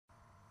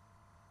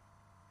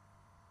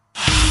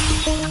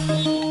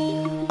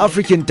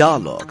African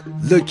Dialogue,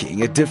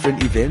 looking at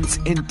different events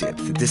in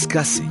depth,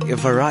 discussing a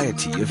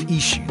variety of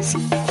issues.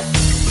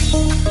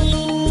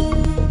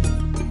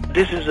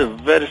 This is a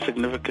very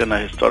significant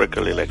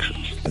historical election.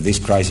 This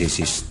crisis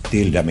is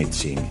still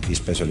damaging,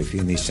 especially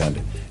Finnish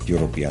and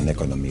European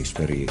economies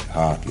very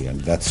hardly,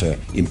 and that's an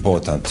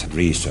important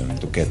reason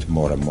to get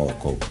more and more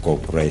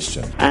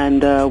cooperation.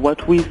 And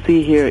what we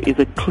see here is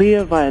a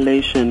clear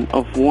violation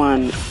of,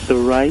 one, the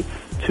rights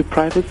to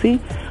privacy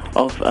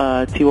of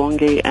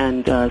Tiwonge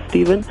and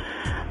Stephen,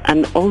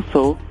 and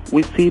also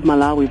we see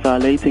Malawi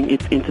violating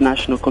its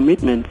international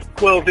commitments.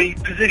 Well, the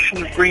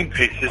position of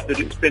Greenpeace is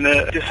that it's been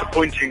a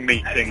disappointing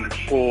meeting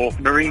for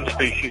marine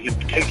species in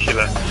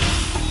particular.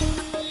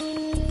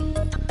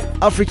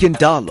 African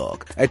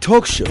Dialogue, a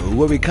talk show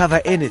where we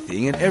cover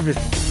anything and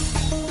everything.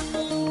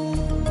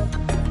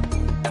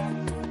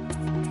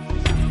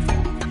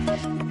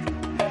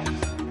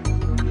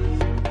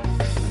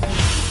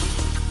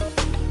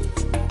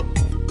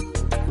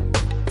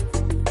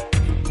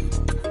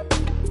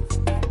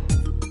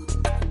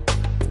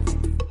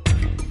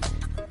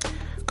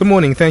 Good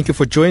morning. Thank you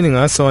for joining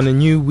us on a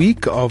new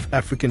week of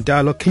African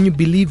Dialogue. Can you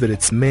believe it?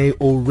 It's May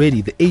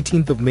already, the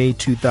 18th of May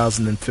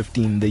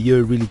 2015. The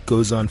year really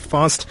goes on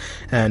fast.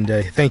 And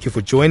thank you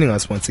for joining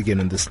us once again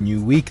on this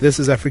new week. This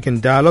is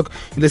African Dialogue.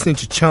 You're listening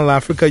to Channel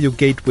Africa, your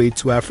gateway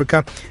to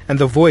Africa, and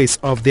the voice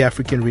of the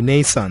African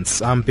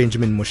Renaissance. I'm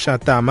Benjamin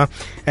Mushatama,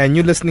 and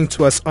you're listening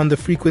to us on the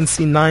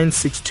frequency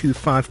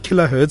 9625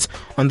 kilohertz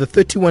on the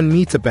 31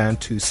 meter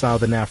band to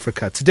Southern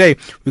Africa. Today,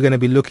 we're going to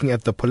be looking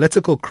at the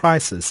political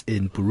crisis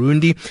in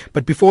Burundi.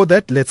 But before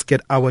that, let's get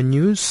our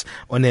news.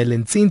 Onele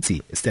Ntsinzi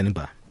is standing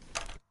by.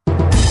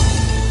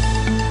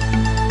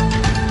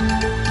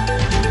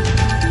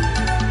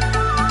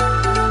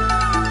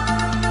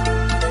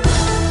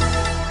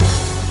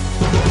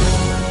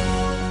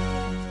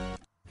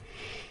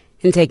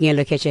 And taking a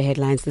look at your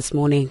headlines this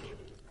morning.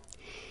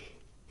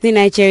 The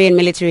Nigerian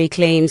military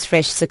claims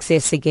fresh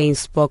success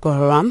against Boko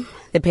Haram.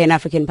 The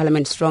Pan-African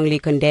Parliament strongly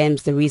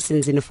condemns the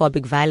recent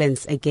xenophobic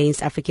violence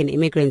against African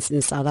immigrants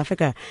in South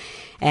Africa.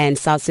 And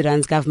South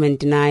Sudan's government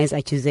denies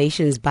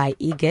accusations by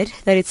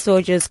IGAD that its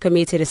soldiers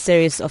committed a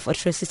series of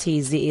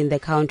atrocities in the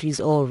country's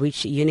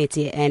oil-rich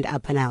Unity and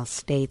Upper Nile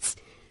states.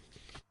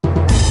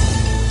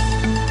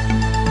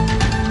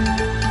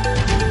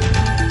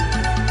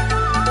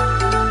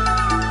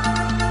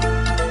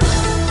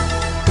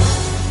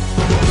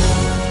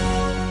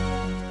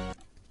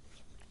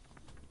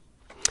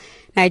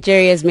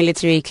 Nigeria's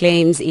military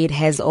claims it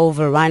has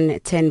overrun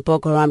 10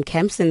 Boko Haram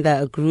camps in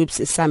the group's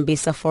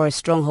Sambisa forest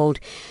stronghold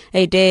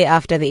a day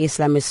after the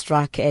Islamists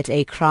struck at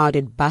a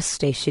crowded bus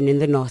station in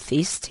the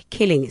northeast,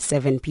 killing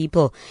 7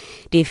 people.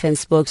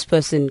 Defense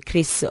spokesperson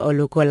Chris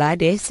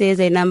Olukolade says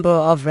a number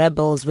of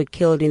rebels were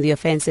killed in the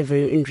offensive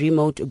in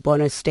remote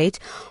Borno state,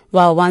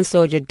 while 1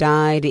 soldier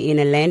died in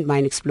a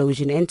landmine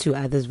explosion and 2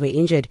 others were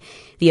injured.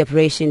 The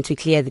operation to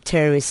clear the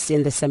terrorists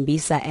in the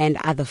Sambisa and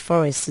other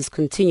forests is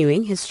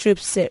continuing. His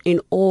troops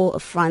in all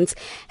fronts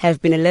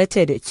have been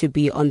alerted to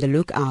be on the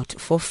lookout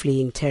for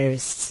fleeing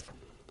terrorists.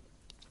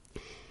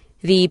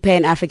 The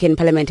Pan-African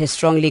Parliament has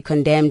strongly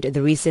condemned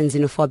the recent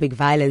xenophobic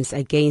violence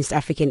against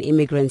African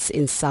immigrants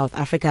in South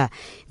Africa.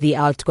 The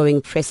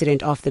outgoing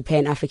president of the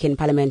Pan-African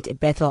Parliament,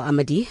 Bethel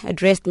Amadi,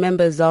 addressed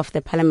members of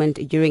the parliament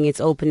during its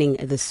opening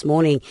this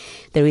morning.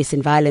 The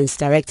recent violence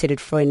directed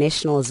at foreign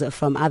nationals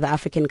from other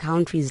African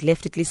countries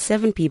left at least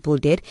 7 people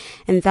dead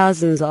and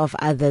thousands of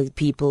other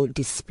people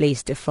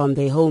displaced from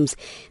their homes.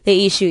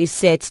 The issue is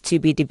set to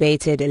be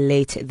debated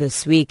late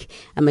this week.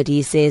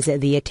 Amadi says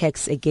the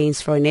attacks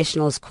against foreign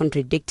nationals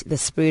contradict the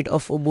spirit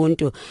of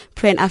Ubuntu,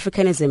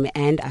 Pan-Africanism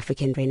and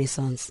African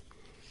Renaissance.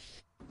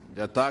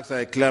 The attacks are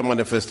a clear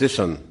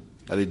manifestation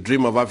that the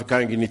dream of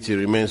African unity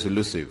remains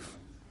elusive,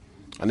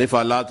 and if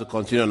allowed to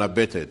continue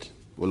unabated,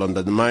 will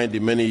undermine the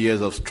many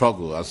years of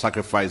struggle and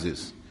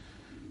sacrifices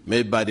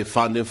made by the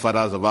founding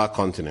fathers of our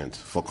continent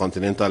for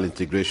continental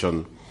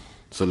integration,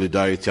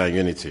 solidarity and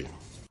unity.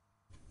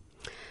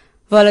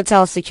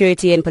 Volatile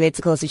security and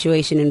political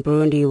situation in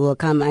Burundi will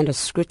come under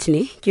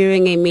scrutiny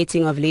during a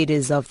meeting of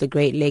leaders of the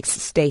Great Lakes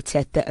state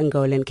at the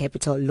Angolan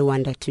capital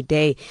Luanda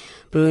today.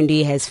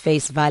 Burundi has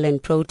faced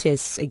violent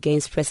protests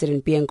against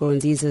President Pierre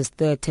Nkurunziza's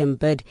third-term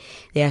bid.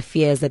 There are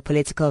fears that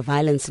political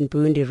violence in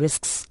Burundi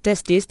risks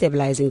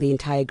destabilizing the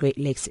entire Great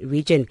Lakes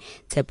region.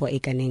 Tepo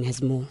Ekaning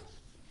has more.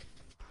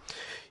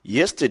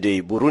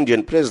 Yesterday,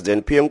 Burundian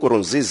President Pierre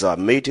Nkurunziza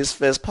made his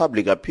first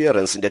public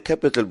appearance in the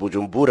capital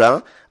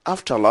Bujumbura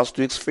after last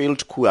week's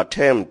failed coup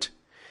attempt.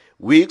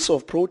 Weeks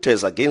of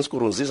protests against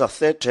Nkurunziza's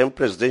third-term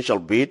presidential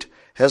bid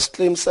has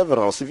claimed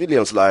several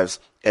civilians' lives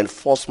and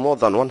forced more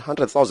than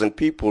 100,000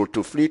 people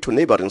to flee to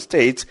neighboring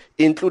states,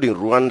 including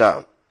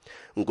Rwanda.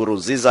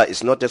 Nkurunziza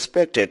is not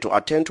expected to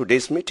attend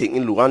today's meeting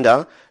in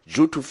Luanda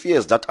due to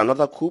fears that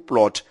another coup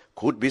plot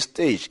could be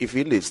staged if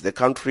he leaves the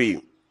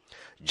country.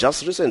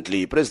 Just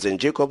recently, President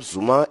Jacob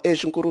Zuma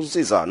urged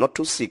Nkurunziza not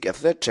to seek a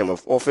third term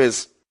of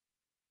office.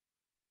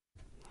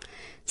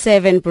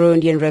 7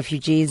 Burundian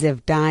refugees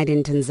have died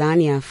in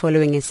Tanzania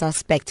following a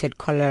suspected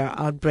cholera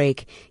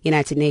outbreak.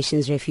 United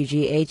Nations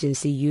Refugee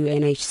Agency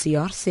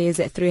UNHCR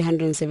says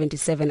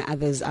 377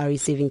 others are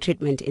receiving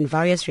treatment in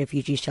various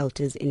refugee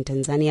shelters in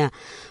Tanzania.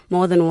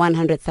 More than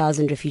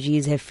 100,000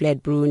 refugees have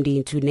fled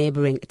Burundi to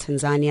neighboring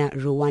Tanzania,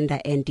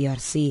 Rwanda and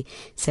DRC,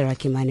 Sarah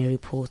Kimani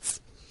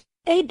reports.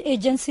 Aid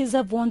agencies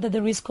have warned that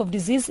the risk of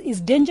disease is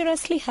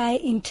dangerously high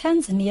in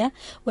Tanzania,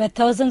 where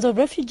thousands of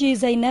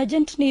refugees are in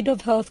urgent need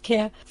of health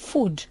care,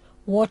 food,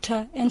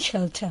 water and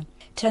shelter.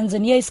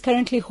 Tanzania is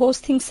currently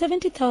hosting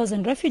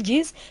 70,000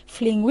 refugees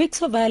fleeing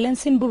weeks of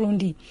violence in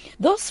Burundi.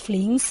 Those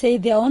fleeing say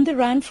they are on the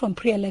run from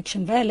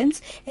pre-election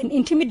violence and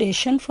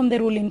intimidation from the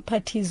ruling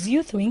party's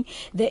youth wing,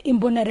 the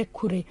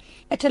Imbonerakure.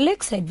 At a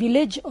lakeside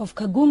village of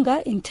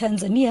Kagunga in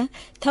Tanzania,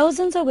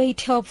 thousands await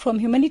help from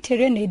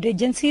humanitarian aid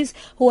agencies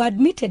who are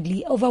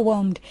admittedly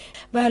overwhelmed.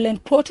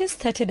 Violent protests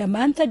started a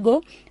month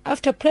ago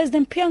after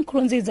President Pierre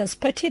Nkurunziza's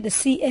party, the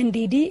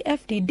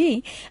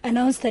CNDD-FDD,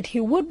 announced that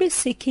he would be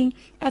seeking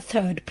a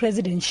third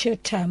presidential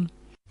term.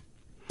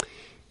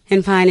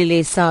 And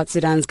finally, South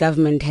Sudan's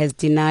government has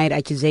denied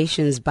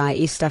accusations by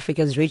East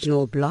Africa's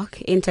regional bloc,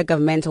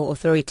 Intergovernmental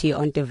Authority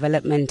on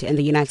Development and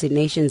the United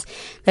Nations,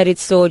 that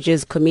its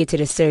soldiers committed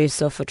a series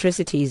of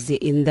atrocities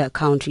in the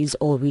country's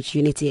All-Rich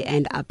Unity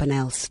and Upper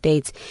Nile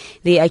states.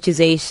 The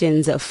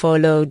accusations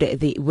followed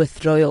the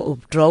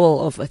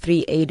withdrawal of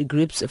 3 aid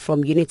groups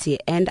from Unity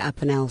and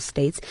Upper Nile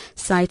states,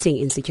 citing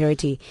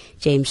insecurity.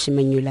 James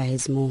Shimanyula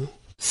has more.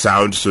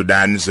 South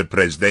Sudan's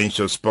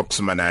presidential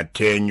spokesman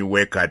Ateng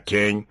Weka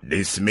Ateng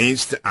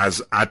dismissed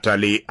as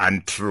utterly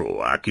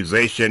untrue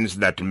accusations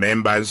that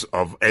members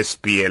of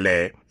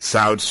SPLA,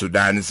 South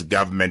Sudan's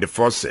government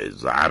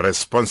forces, are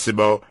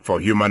responsible for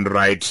human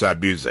rights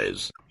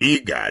abuses.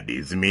 IGAD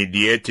is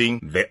mediating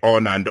the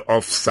on and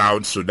off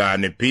South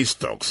Sudan peace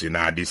talks in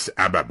Addis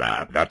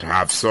Ababa that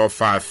have so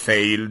far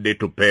failed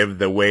to pave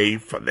the way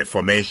for the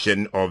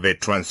formation of a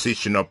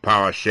transitional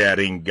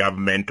power-sharing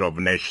government of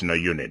national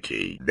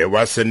unity. The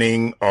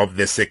worsening of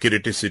the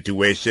security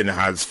situation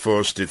has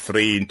forced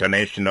 3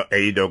 international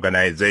aid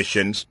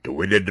organizations to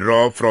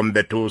withdraw from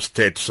the 2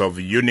 states of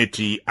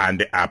Unity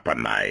and Upper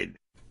Nile.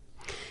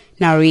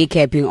 Now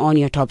recapping on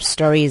your top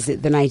stories,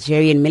 the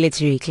Nigerian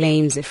military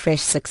claims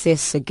fresh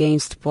success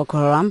against Boko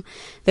Haram.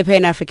 The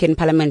Pan-African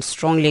Parliament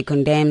strongly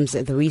condemns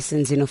the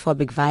recent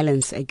xenophobic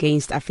violence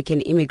against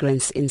African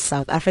immigrants in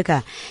South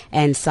Africa.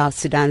 And South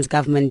Sudan's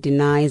government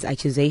denies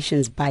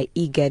accusations by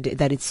IGAD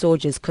that its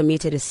soldiers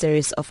committed a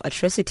series of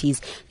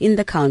atrocities in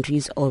the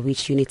country's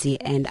All-Rich Unity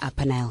and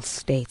Upper Nile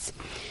states.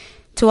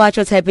 To watch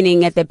what's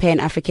happening at the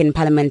Pan-African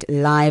Parliament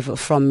live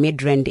from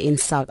Midrand in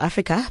South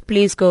Africa,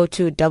 please go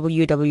to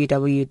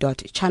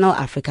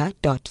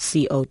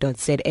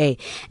www.channelafrica.co.za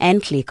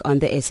and click on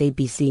the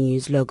SABC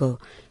News logo.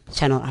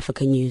 Channel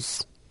Africa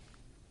News.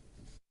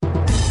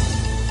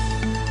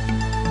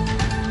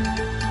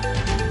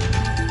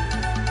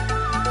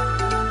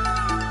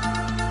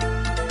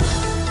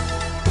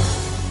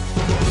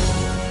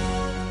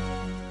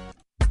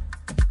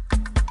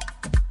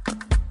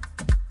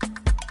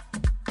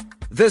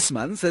 This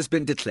month has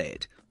been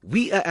declared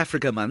We Are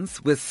Africa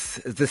Month with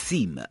the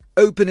theme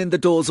Opening the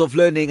Doors of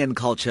Learning and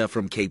Culture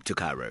from Cape to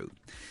Cairo.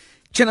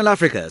 Channel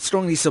Africa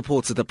strongly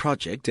supports the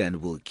project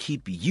and will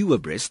keep you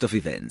abreast of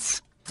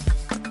events.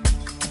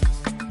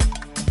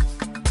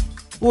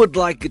 Would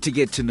like to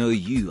get to know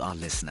you, our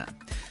listener.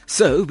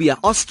 So we are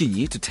asking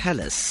you to tell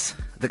us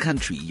the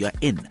country you're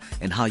in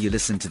and how you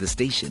listen to the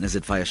station. Is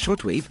it via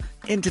shortwave,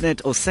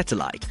 internet or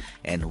satellite?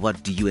 And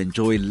what do you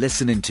enjoy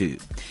listening to?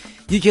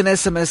 You can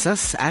SMS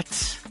us at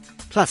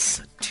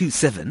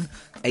 +27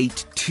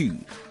 82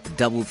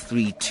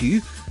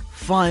 332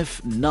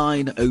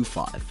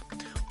 5905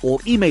 or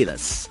email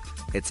us.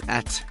 It's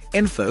at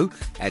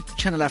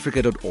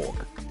info@channelafrica.org.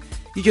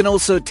 You can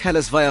also tell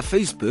us via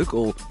Facebook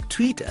or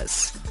tweet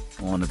us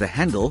on the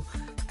handle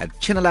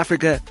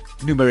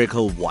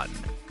 @ChannelAfrica1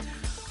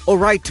 or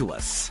write to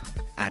us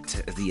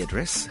at the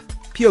address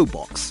PO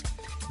Box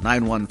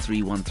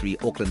 91313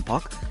 Auckland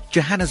Park,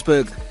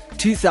 Johannesburg,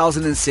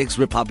 2006,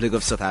 Republic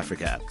of South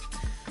Africa.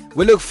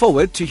 We look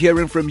forward to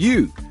hearing from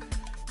you.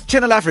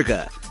 Channel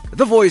Africa,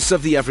 the voice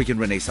of the African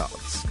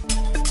Renaissance.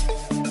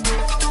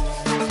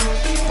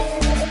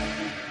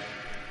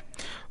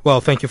 Well,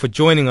 thank you for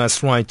joining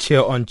us right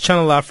here on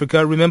Channel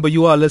Africa. Remember,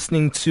 you are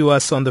listening to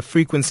us on the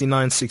frequency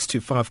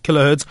 9625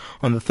 kilohertz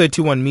on the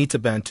 31 meter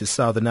band to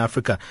Southern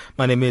Africa.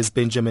 My name is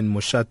Benjamin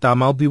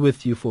Mushatam. I'll be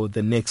with you for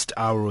the next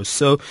hour or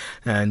so,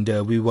 and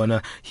we want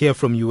to hear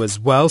from you as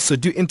well. So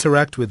do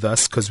interact with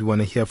us because we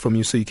want to hear from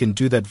you. So you can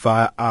do that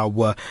via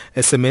our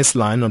SMS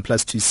line on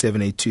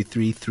 +27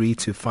 823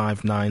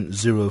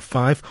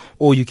 325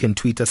 or you can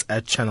tweet us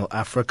at Channel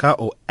Africa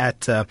or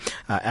at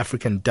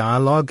African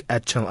Dialogue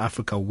at Channel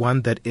Africa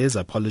 1. That is,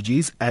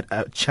 apologies, at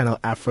Channel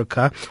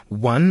Africa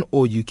 1,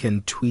 or you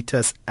can tweet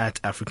us at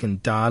African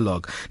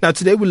Dialogue. Now,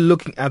 today we're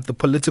looking at the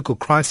political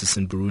crisis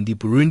in Burundi.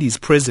 Burundi's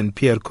President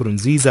Pierre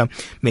Nkurunziza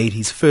made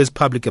his first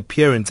public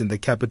appearance in the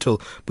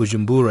capital,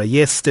 Bujumbura,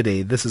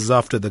 yesterday. This is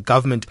after the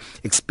government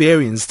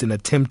experienced an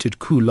attempted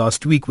coup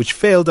last week, which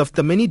failed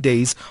after many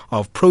days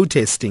of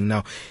protesting.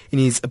 Now, in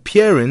his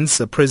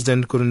appearance,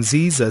 President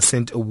Nkurunziza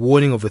sent a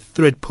warning of a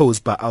threat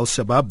posed by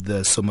Al-Shabaab,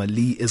 the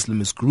Somali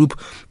Islamist group.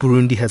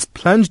 Burundi has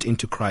plunged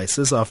into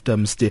crisis after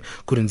Mr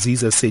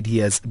Nkurunziza said he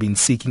has been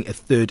seeking a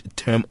third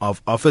term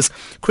of office.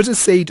 Critics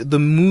said the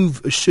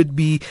move should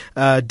be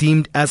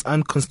deemed as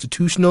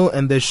unconstitutional,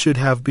 and there should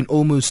have been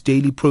almost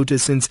daily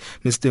protests since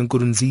Mr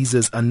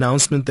Nkurunziza's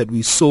announcement that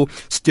we saw,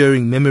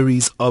 stirring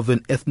memories of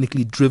an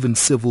ethnically driven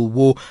civil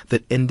war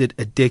that ended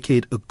a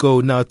decade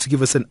ago. Now, to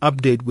give us an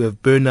update, we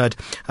have Bernard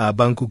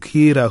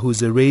Bankukira,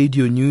 who's a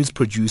radio news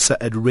producer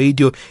at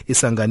Radio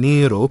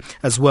Isanganiro,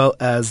 as well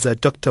as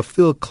Dr.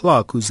 Phil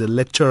Clarke, who's a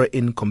lecturer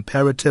in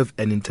Comparative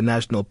and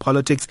International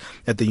Politics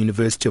at the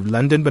University of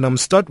London. But I'm going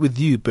to start with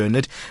you,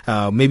 Bernard.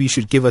 Maybe you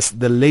should give us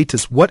the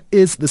latest. What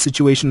is the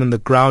situation on the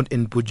ground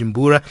in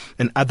Bujumbura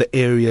and other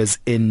areas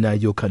in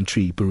your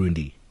country,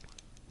 Burundi?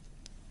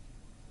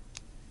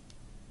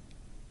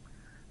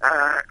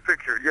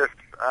 Thank you. Yes,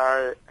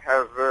 I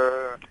have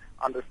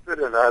understood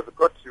and I have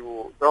got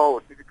you,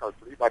 though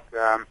difficultly, but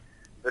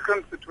the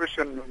current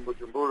situation in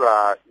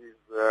Bujumbura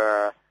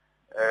is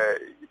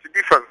it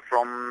differs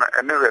from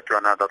an area to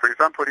another. For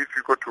example, if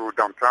you go to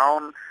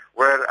downtown,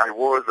 where I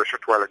was a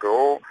short while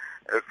ago,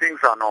 things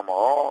are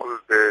normal.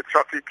 The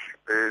traffic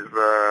is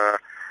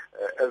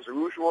as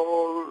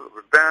usual.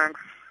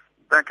 Banks,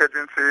 bank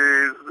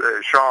agencies,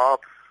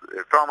 shops,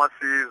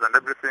 pharmacies, and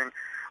everything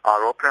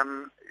are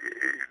open.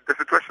 The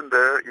situation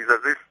there is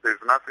as if there's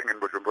nothing in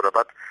Bujumbura.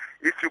 But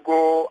if you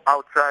go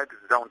outside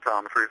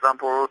downtown, for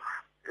example,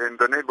 in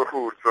the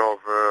neighborhoods of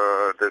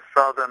the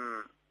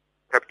southern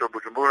capital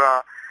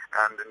Bujumbura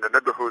and in the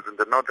neighborhoods in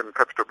the northern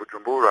capital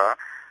Bujumbura,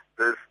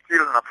 there's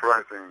still an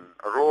uprising.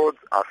 Roads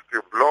are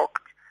still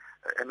blocked.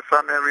 In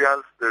some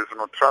areas, there's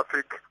no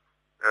traffic.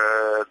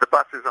 The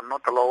buses are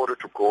not allowed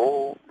to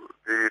go.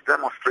 The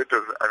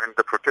demonstrators,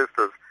 the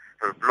protesters,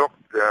 have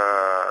blocked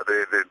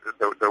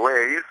the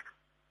ways.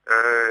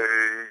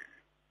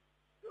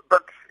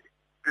 But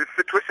the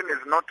situation is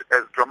not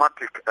as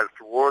dramatic as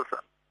it was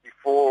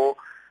before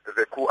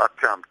the coup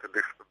attempt,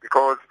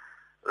 because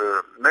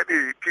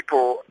maybe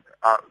people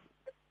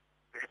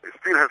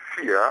still have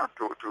fear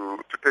to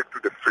take to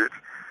the streets,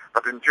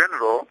 but in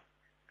general,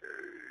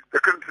 the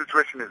current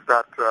situation is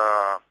that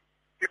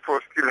people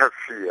still have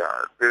fear.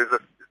 There is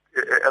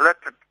a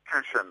latent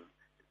tension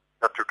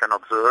that you can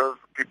observe,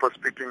 people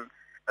speaking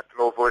at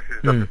low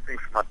voices that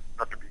things might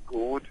not be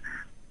good.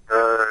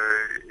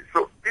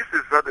 So this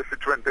is what the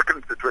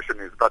current situation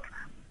is, but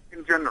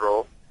in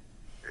general,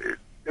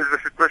 there's a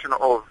situation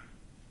of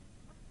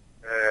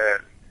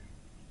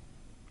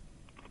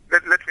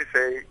let me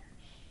say,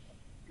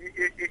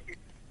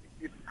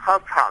 it's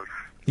half-half.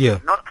 Yeah.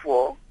 Not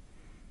war,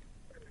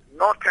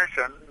 no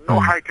tension, no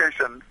high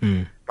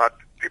tension, but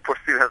people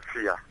still have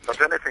fear that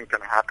anything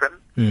can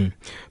happen.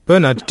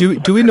 Bernard,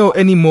 do we know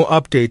any more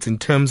updates in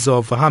terms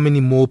of how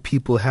many more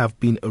people have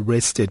been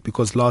arrested?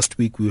 Because last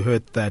week we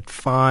heard that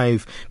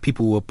 5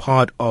 people were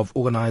part of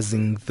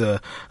organizing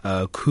the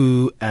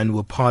coup and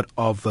were part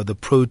of the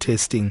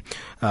protesting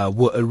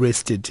were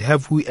arrested.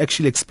 Have we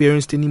actually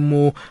experienced any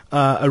more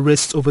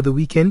arrests over the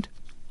weekend?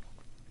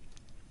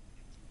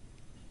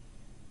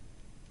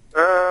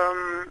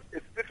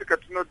 It's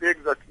difficult to know the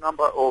exact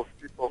number of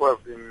people who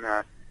have been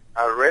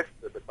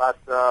arrested, but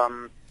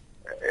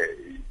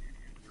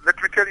let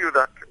me tell you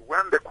that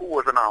when the coup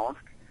was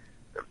announced,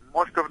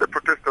 most of the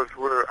protesters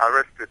who were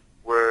arrested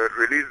were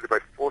released by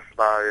force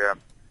by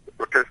the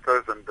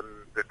protesters and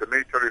the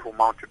military who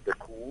mounted the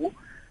coup.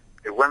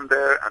 They went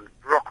there and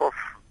broke off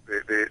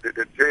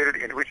the jail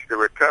in which they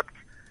were kept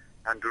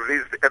and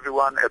released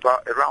everyone,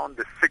 around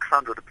the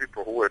 600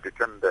 people who were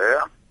detained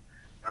there.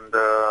 And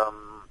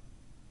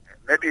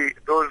maybe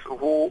those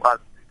who are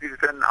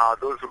detained are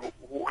those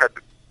who had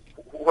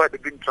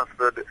been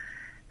transferred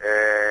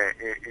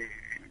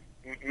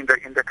in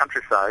the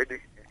countryside,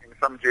 in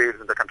some jails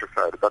in the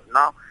countryside. But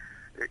now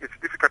it's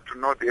difficult to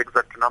know the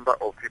exact number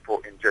of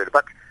people in jail.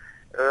 But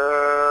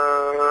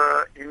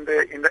in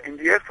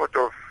the effort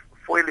of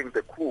foiling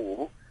the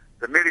coup,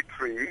 the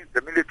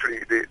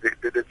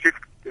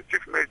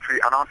chief military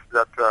announced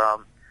that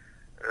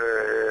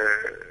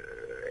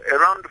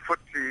around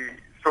 40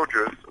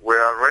 soldiers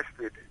were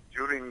arrested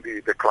during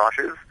the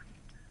clashes,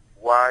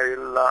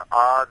 while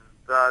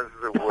others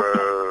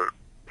were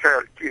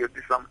killed,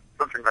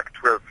 something like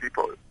 12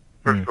 people,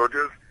 12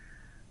 soldiers.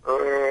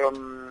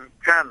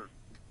 10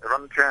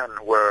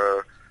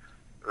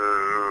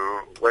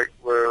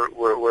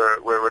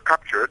 were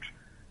captured,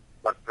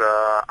 but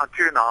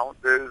until now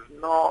there is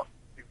no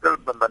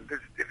development.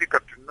 It's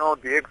difficult to know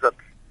the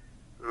exact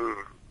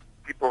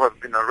people who have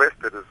been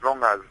arrested, as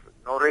long as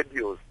no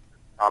radios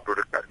are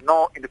broadcast,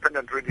 no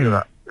independent radios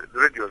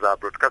are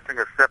broadcasting,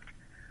 except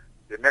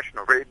the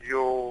national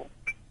radio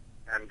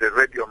and the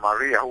Radio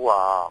Maria, who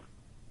are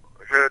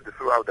heard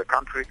throughout the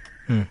country.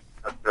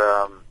 But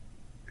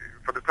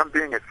for the time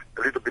being, it's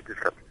a little bit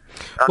different.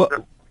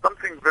 And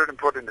something very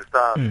important is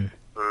that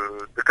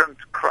the current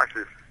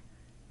crisis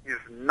is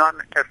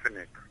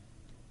non-ethnic.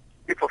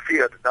 People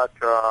feared that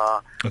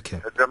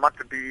there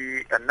might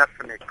be an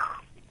ethnic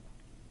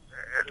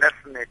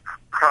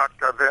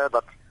character there,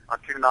 but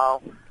until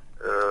now,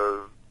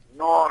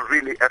 no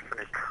really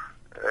ethnic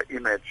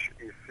image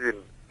is seen.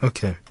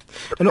 Okay.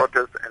 The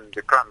protests and in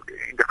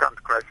the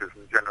current crisis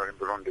in general in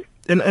Burundi.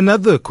 And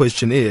another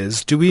question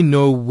is, do we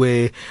know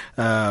where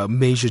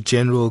Major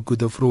General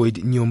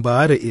Godefroid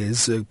Nyombare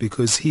is,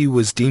 because he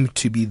was deemed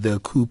to be the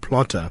coup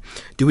plotter?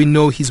 Do we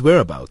know his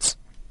whereabouts?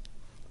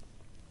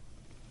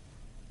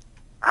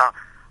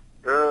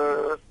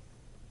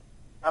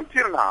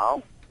 Until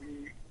now,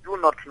 we do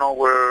not know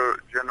where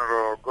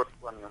General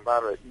Godefroid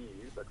Nyombare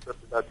is,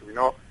 except that we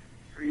know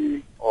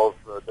 3 of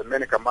the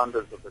many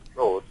commanders of the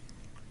clothes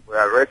were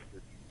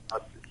arrested.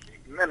 But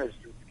he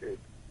managed to escape.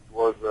 It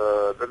was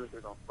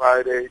on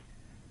Friday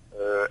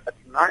at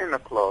 9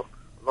 o'clock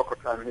local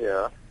time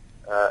here.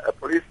 A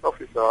police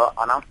officer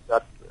announced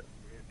that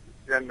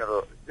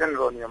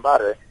General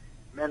Nyombare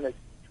managed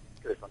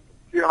to escape.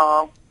 Until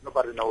now,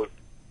 nobody knows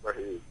where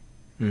he is.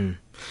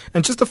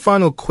 And just a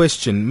final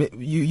question.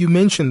 You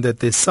mentioned that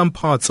there's some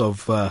parts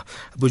of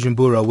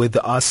Bujumbura where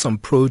there are some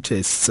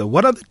protests.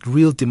 What are the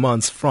real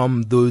demands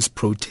from those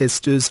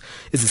protesters?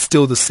 Is it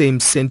still the same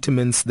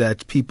sentiments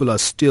that people are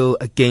still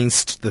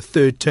against the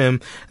third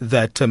term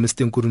that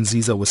Mr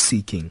Nkurunziza was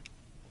seeking?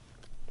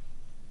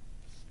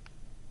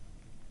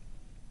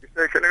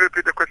 Can you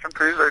repeat the question,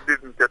 please? I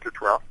didn't get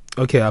it well.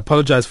 Okay, I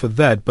apologize for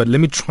that, but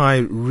let me try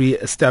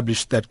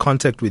re-establish that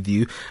contact with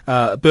you.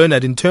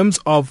 Bernard, in terms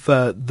of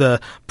the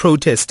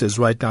protesters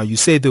right now, you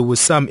say there were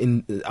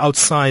some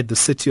outside the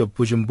city of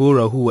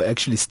Bujumbura who were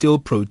actually still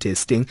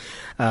protesting.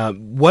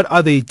 What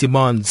are their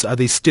demands? Are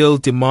they still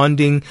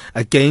making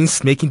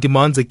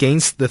demands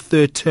against the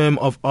third term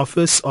of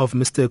office of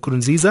Mr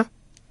Nkurunziza?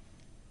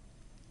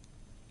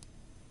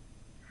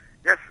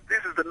 Yes,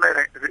 this is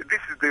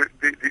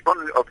the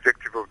only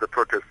objective of the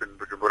protest in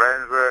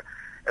Bujumbura.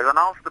 As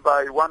announced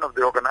by one of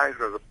the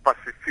organizers,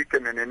 Pacifique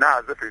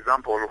Meninaze, for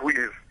example, who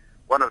is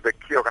one of the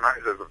key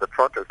organizers of the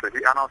protest, he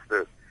announced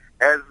this.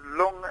 As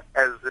long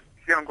as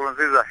Pierre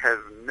Nkurunziza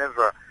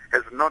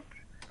has not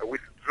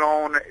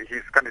withdrawn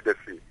his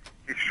candidacy,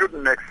 he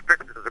shouldn't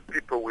expect that the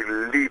people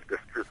will leave the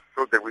streets.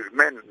 So they will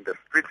remain in the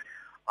streets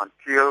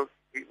until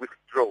he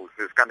withdraws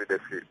his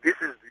candidacy. This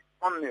is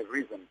the only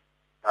reason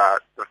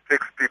that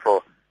takes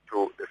people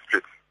to the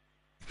streets.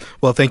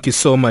 Well, thank you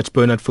so much,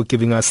 Bernard, for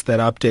giving us that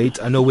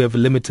update. I know we have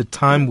limited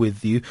time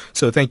with you,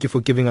 so thank you for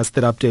giving us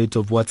that update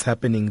of what's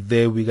happening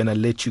there. We're going to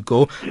let you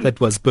go.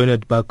 That was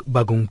Bernard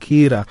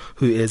Bankukira,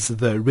 who is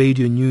the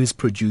radio news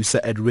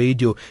producer at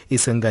Radio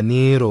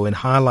Isanganiro, and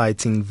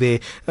highlighting there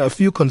a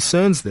few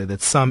concerns there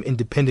that some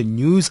independent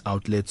news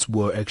outlets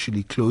were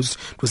actually closed.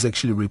 It was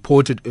actually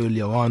reported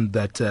earlier on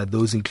that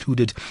those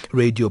included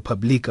Radio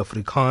Publique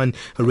Africaine,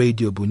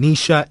 Radio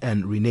Bonisha,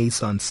 and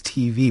Renaissance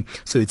TV.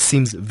 So it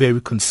seems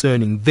very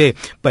concerning there.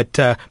 But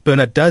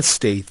Bernard does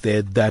state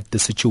there that the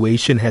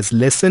situation has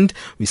lessened.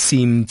 We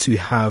seem to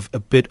have a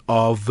bit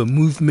of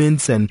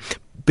movements and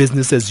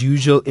business as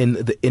usual in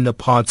the inner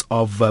parts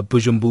of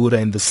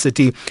Bujumbura in the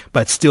city,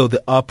 but still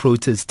there are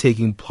protests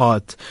taking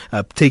place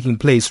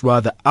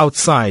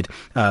outside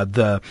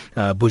the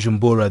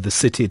Bujumbura, the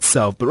city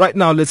itself. But right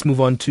now, let's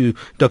move on to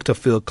Dr.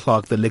 Phil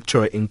Clarke, the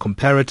lecturer in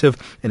Comparative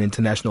and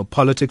International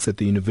Politics at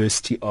the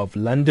University of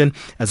London,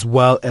 as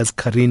well as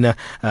Carina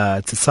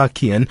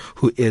Tertsakian,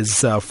 who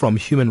is from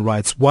Human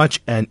Rights Watch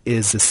and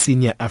is a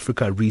senior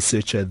Africa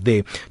researcher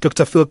there.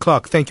 Dr. Phil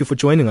Clarke, thank you for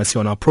joining us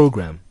here on our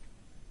program.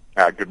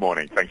 Good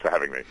morning. Thanks for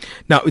having me.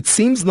 Now, it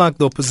seems like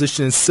the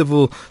opposition and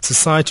civil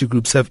society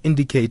groups have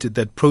indicated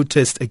that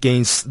protests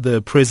against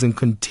the president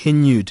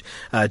continued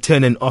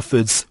turn in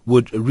office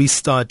would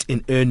restart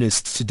in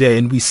earnest today.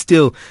 And we're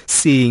still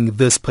seeing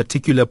this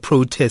particular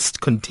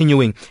protest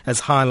continuing,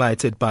 as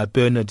highlighted by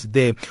Bernard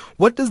there.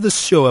 What does this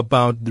show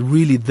about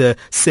really the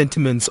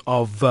sentiments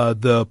of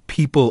the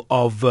people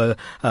of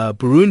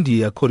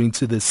Burundi, according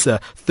to this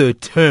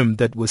third term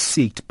that was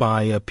sought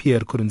by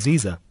Pierre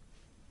Nkurunziza?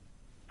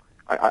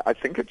 I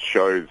think it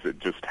shows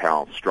just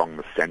how strong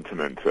the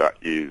sentiment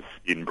is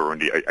in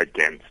Burundi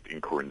against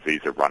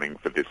Nkurunziza running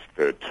for this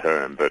third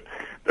term,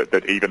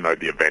 that even though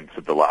the events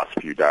of the last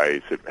few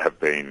days have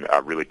been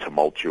really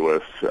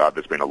tumultuous,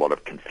 there's been a lot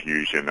of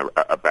confusion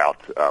about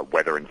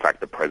whether in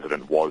fact the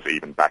president was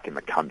even back in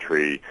the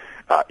country.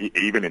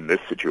 Even in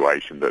this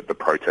situation, the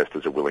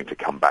protesters are willing to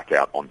come back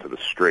out onto the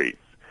streets.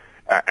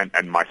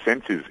 And my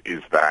sense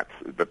is that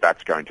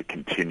that's going to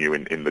continue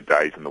in the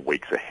days and the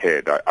weeks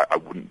ahead. I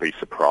wouldn't be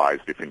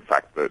surprised if, in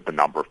fact, the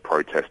number of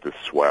protesters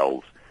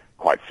swells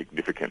quite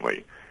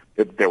significantly.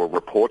 there were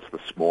reports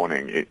this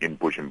morning in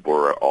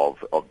Bujumbura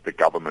of the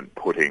government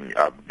putting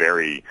a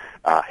very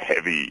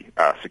heavy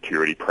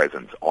security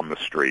presence on the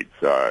streets,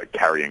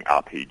 carrying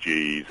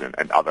RPGs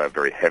and other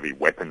very heavy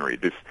weaponry.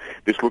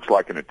 This looks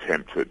like an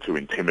attempt to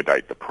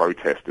intimidate the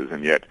protesters,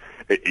 and yet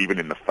even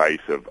in the face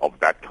of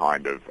that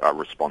kind of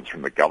response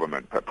from the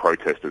government,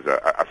 protesters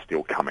are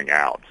still coming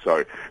out.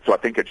 So I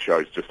think it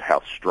shows just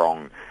how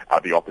strong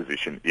the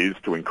opposition is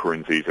to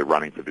Nkurunziza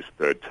running for this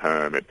third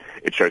term.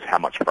 It shows how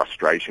much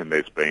frustration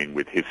there's been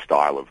with his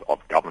style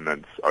of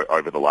governance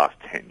over the last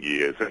 10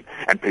 years,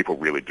 and people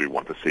really do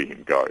want to see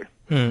him go.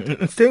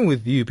 And staying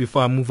with you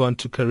before I move on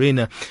to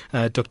Carina,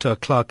 Dr.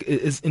 Clarke,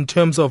 is in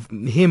terms of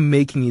him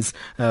making his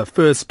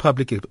first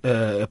public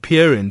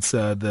appearance,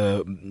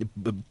 the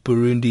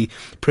Burundi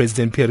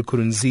President Pierre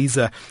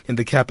Nkurunziza in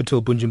the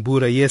capital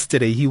Bujumbura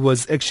yesterday, he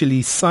was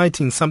actually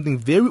citing something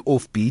very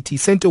offbeat. He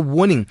sent a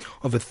warning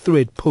of a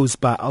threat posed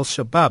by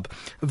Al-Shabaab.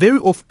 Very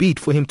offbeat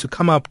for him to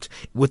come up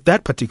with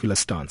that particular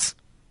stance.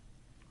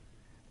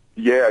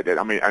 Yeah,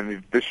 I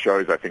mean, this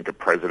shows, I think, a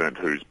president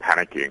who's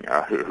panicking,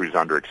 who's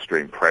under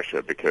extreme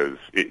pressure, because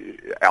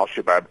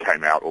Al-Shabaab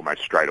came out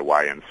almost straight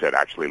away and said,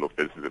 actually, look,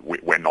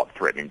 we're not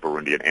threatening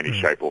Burundi in any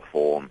shape or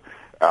form.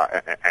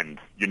 And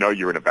you know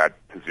you're in a bad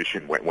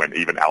position when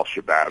even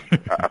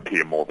Al-Shabaab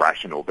appear more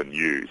rational than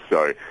you.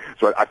 So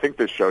I think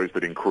this shows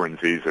that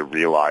Nkurunziza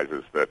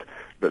realizes that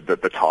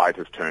the tide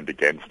has turned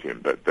against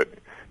him, that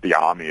the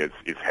army is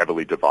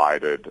heavily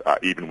divided.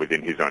 Even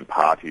within his own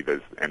party,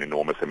 there's an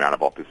enormous amount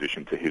of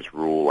opposition to his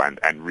rule, and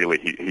really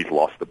he's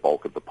lost the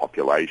bulk of the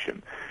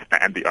population.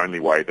 And the only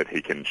way that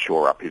he can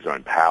shore up his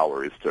own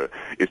power is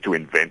to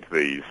invent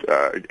these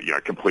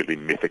completely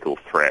mythical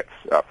threats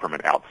from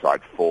an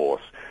outside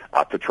force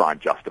to try and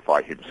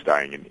justify him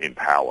staying in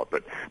power.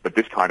 But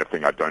this kind of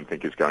thing I don't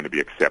think is going to be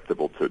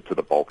acceptable to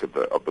the bulk of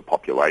the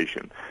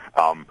population.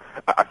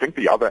 I think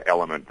the other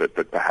element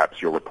that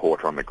perhaps your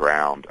reporter on the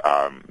ground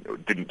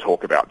didn't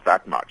talk about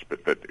that much,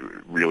 but that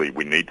really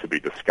we need to be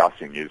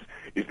discussing is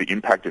the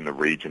impact in the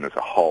region as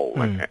a whole.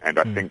 And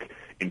I think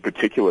in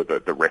particular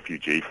the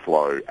refugee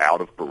flow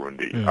out of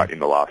Burundi in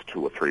the last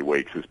 2 or 3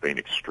 weeks has been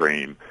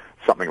extreme.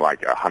 Something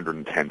like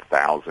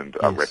 110,000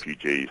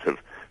 refugees have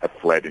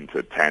fled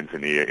into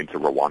Tanzania, into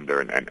Rwanda,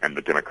 and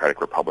the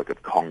Democratic Republic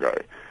of Congo.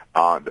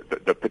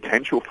 The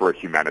potential for a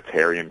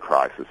humanitarian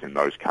crisis in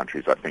those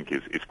countries, I think,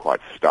 is quite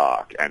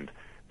stark. And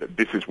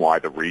this is why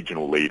the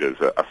regional leaders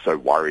are so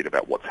worried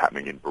about what's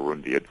happening in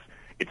Burundi.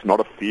 It's not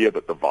a fear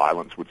that the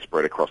violence would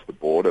spread across the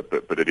border,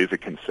 but it is a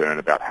concern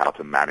about how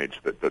to manage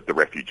the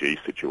refugee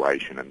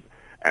situation.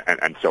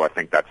 And so I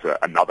think that's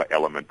another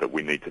element that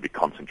we need to be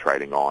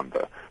concentrating on,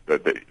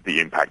 the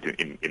impact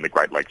in the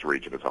Great Lakes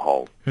region as a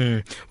whole.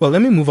 Well,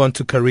 let me move on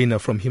to Carina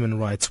from Human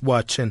Rights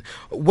Watch. And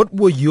what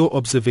were your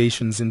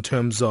observations in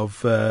terms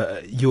of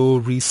your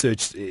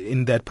research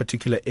in that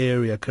particular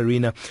area,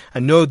 Carina? I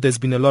know there's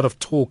been a lot of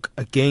talk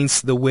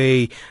against the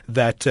way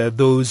that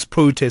those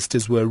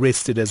protesters were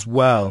arrested as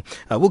well.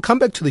 We'll come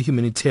back to the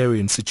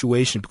humanitarian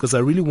situation because I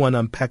really want to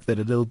unpack that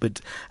a little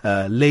bit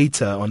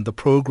later on the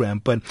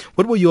program. But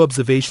what were your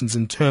observations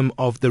in terms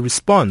of the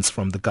response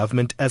from the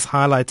government, as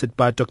highlighted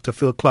by Dr.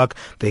 Phil Clarke,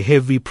 the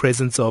heavy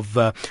presence of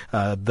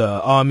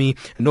the army,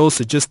 and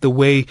also just the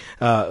way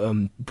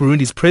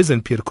Burundi's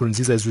President Pierre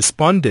Nkurunziza has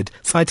responded,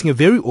 citing a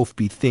very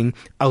offbeat thing,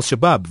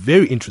 Al-Shabaab.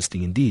 Very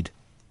interesting indeed.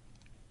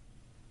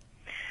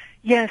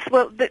 Yes,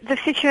 well, the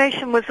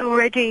situation was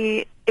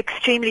already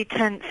extremely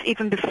tense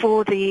even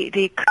before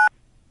the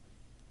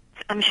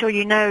I'm sure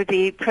you know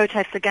the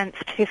protests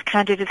against his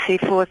candidacy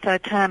for a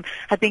third term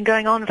had been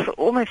going on for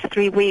almost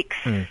 3 weeks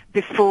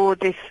before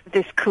this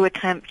coup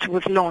attempt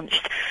was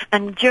launched.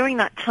 And during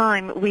that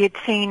time, we had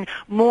seen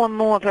more and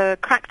more of a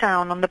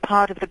crackdown on the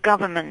part of the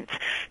government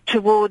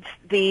towards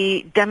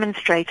the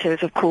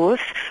demonstrators, of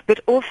course,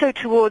 but also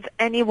towards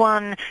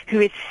anyone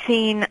who is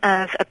seen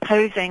as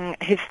opposing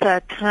his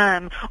third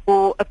term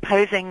or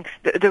opposing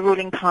the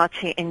ruling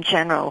party in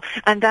general.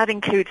 And that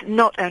includes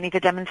not only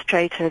the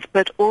demonstrators,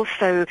 but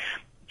also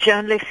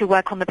journalists who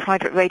work on the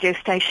private radio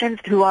stations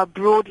who are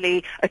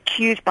broadly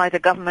accused by the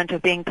government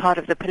of being part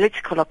of the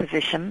political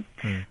opposition,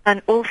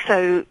 and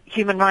also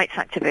human rights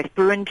activists,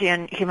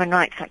 Burundian human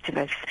rights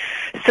activists.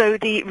 So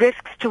the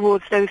risks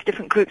towards those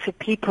different groups of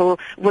people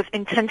was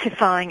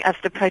intensifying as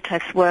the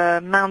protests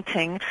were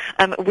mounting.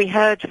 We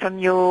heard from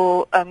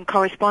your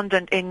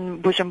correspondent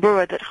in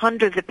Bujumbura that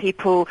hundreds of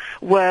people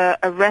were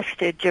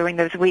arrested during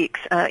those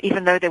weeks,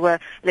 even though they were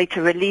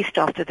later released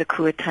after the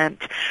coup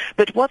attempt.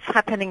 But what's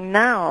happening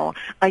now,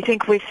 I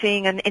think we're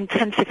seeing an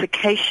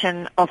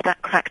intensification of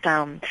that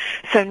crackdown.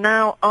 So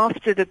now,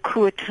 after the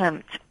coup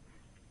attempt,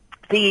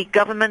 the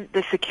government,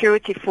 the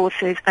security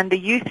forces, and the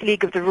youth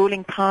league of the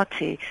ruling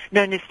party,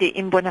 known as the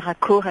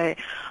Imbonerakure,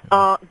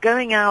 are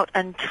going out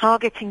and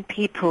targeting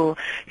people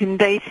whom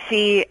they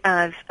see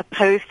as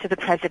opposed to the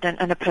president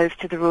and opposed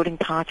to the ruling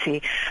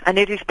party. And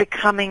it is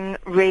becoming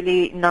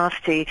really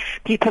nasty.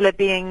 People are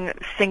being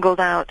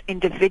singled out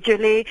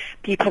individually.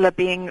 People are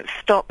being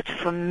stopped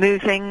from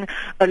moving.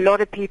 A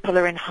lot of people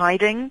are in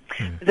hiding.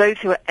 Those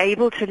who are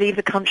able to leave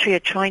the country are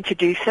trying to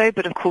do so,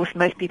 but of course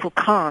most people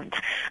can't.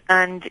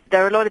 And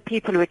there are a lot of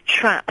people who are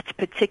trapped,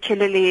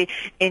 particularly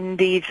in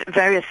these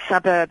various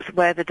suburbs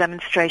where the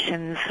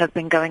demonstrations have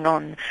been going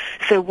on.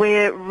 So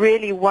we're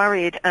really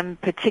worried, and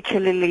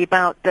particularly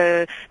about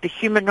the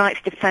human rights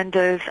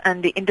defenders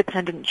and the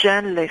independent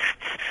journalists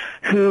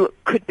who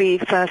could be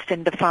first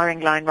in the firing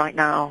line right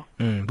now.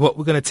 Well,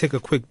 we're going to take a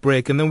quick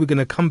break, and then we're going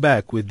to come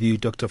back with you,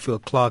 Dr. Phil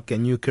Clarke,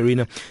 and you,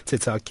 Carina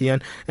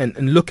Tertsakian,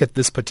 and look at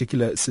this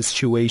particular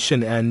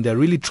situation and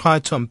really try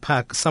to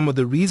unpack some of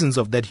the reasons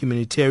of that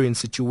humanitarian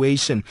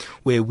situation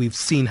where we've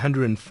seen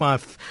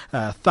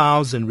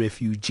 105,000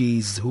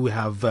 refugees who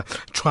have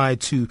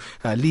tried to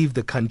leave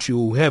the country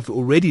or who have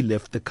already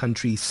left the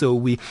country. So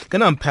we're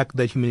going to unpack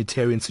that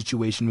humanitarian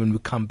situation when we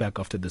come back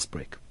after this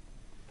break.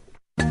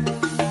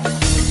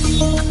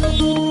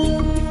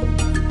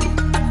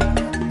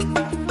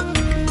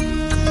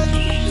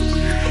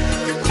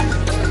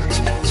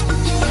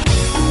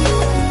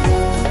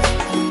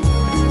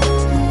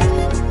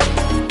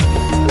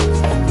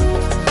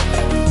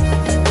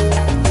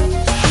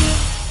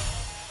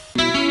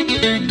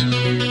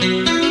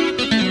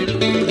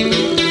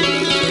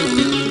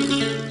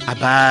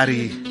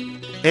 Habari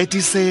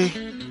etise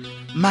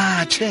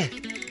mache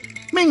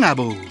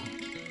mingabo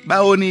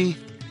baoni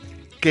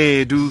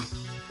kedu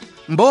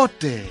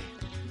mbote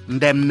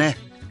ndemne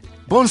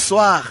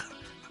bonsoir.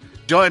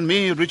 Join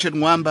me, Richard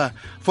Mwamba,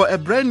 for a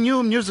brand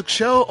new music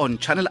show on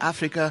Channel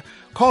Africa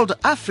called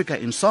Africa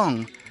in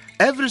Song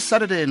every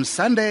Saturday and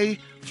Sunday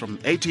from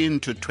 18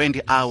 to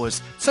 20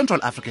 hours Central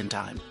African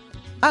Time.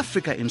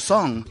 Africa in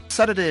Song,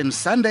 Saturday and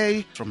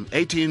Sunday from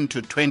 18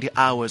 to 20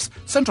 hours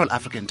Central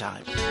African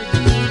Time.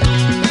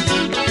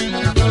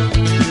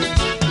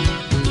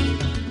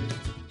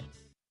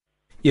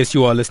 Yes,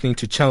 you are listening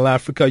to Channel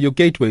Africa, your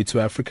gateway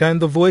to Africa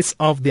and the voice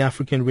of the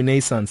African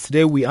Renaissance.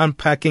 Today we're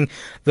unpacking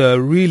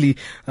the really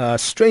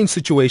strange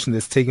situation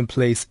that's taking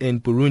place in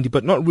Burundi,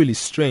 but not really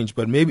strange,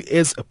 but maybe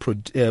is a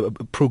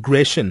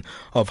progression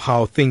of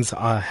how things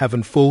have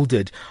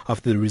unfolded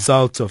after the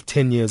result of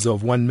 10 years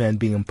of one man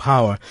being in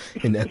power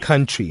in a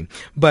country.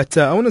 But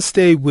I want to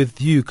stay with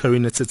you,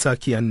 Carina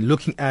Tertsakian,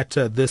 looking at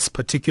this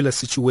particular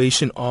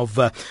situation of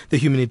the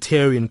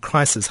humanitarian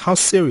crisis. How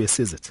serious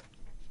is it?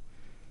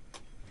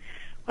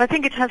 I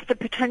think it has the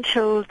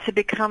potential to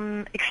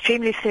become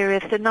extremely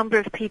serious. The number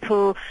of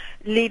people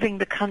leaving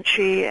the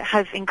country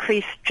has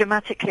increased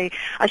dramatically.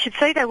 I should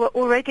say there were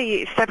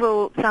already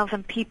several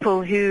thousand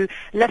people who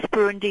left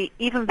Burundi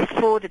even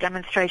before the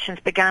demonstrations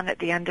began at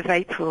the end of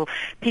April.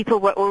 People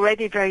were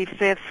already very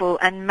fearful,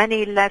 and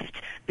many left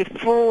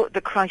before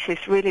the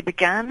crisis really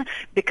began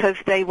because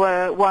they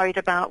were worried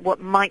about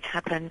what might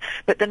happen.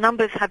 But the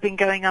numbers have been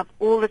going up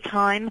all the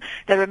time.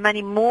 There are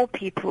many more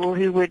people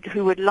who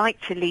would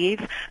like to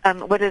leave.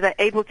 Whether they're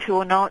able to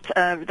or not,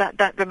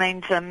 that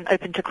remains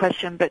open to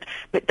question. But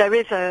there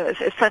is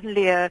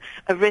certainly a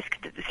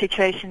risk that the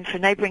situation for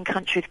neighbouring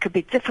countries could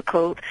be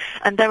difficult.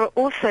 And there are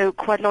also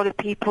quite a lot of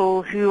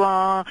people who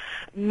are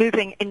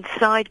moving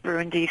inside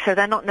Burundi, so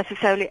they're not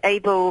necessarily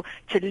able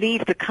to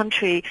leave the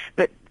country,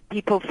 but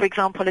people, for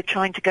example, are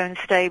trying to go and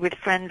stay with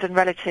friends and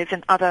relatives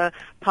in other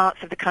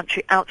parts of the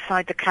country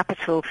outside the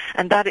capital.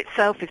 And that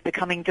itself is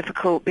becoming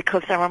difficult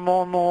because there are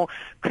more and more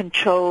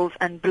controls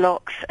and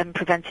blocks and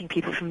preventing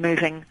people from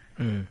moving.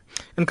 And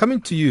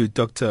coming to you,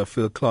 Dr.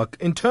 Phil Clarke,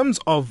 in terms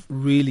of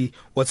really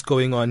what's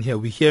going on here,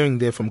 we're hearing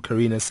there from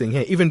Carina saying,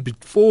 hey, even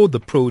before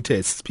the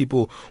protests,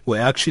 people were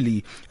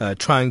actually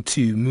trying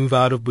to move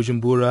out of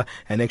Bujumbura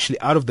and actually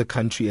out of the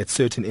country at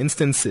certain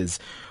instances.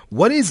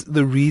 What is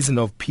the reason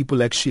of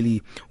people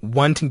actually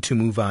wanting to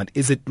move out?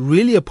 Is it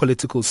really a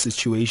political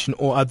situation,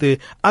 or are there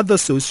other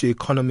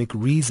socioeconomic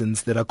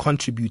reasons that are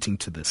contributing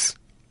to this?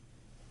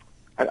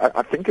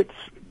 I think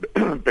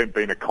it's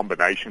been a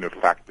combination of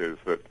factors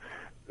that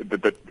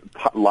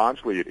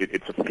largely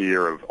it's a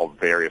fear of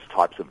various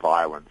types of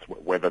violence,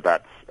 whether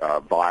that's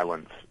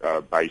violence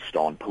based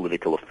on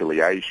political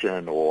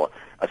affiliation or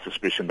a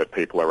suspicion that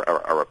people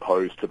are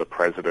opposed to the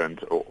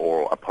president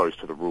or opposed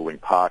to the ruling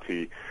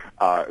party.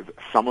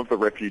 Some of the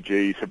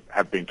refugees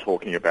have been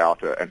talking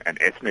about an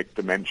ethnic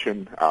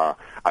dimension.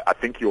 I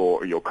think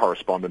your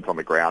correspondent on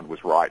the ground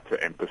was right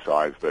to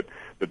emphasize that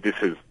this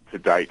has to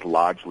date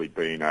largely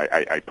been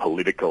a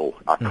political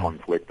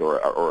conflict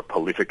or a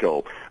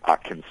political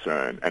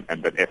concern,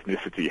 and that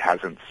ethnicity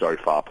hasn't so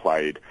far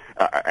played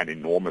an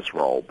enormous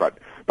role. But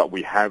but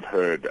we have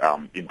heard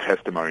in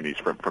testimonies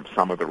from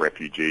some of the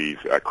refugees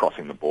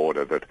crossing the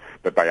border that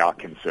they are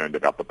concerned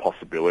about the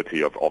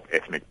possibility of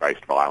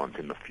ethnic-based violence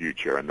in the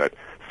future, and that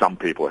some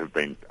people have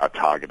been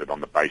targeted on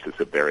the basis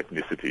of their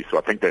ethnicity. So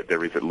I think that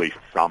there is at least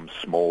some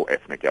small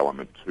ethnic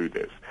element to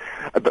this.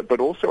 But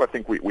also I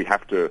think we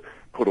have to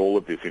put all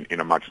of this in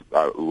a much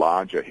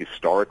larger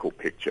historical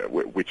picture,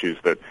 which is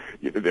that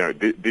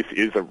this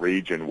is a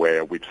region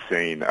where we've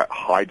seen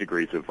high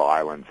degrees of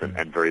violence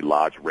and very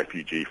large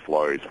refugee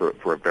flows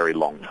for a very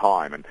long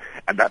time,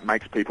 and that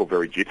makes people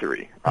very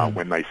jittery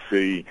when they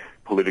see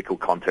political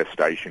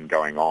contestation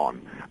going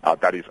on.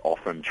 That is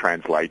often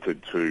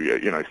translated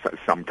to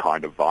some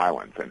kind of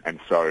violence, and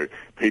so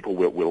people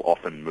will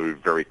often move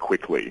very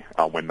quickly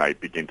when they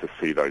begin to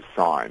see those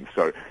signs.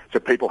 So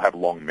people have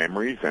long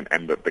memories, and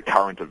the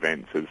current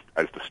events,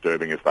 as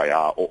disturbing as they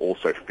are,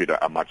 also fit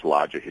a much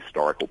larger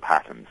historical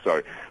pattern.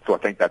 So I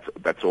think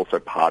that's also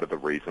part of the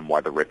reason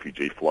why the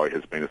refugee flow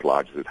has been as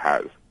large as it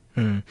has.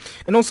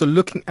 And also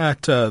looking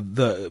at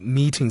the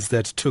meetings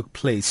that took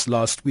place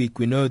last week,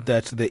 we know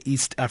that the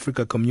East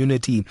Africa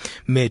community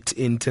met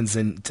in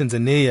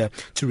Tanzania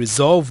to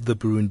resolve the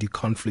Burundi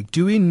conflict.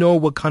 Do we know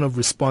what kind of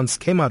response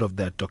came out of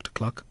that, Dr.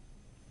 Clarke?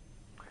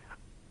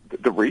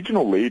 The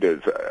regional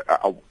leaders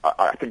are,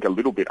 I think, a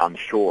little bit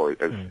unsure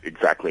as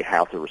exactly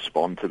how to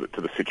respond to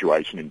the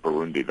situation in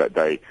Burundi. That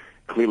they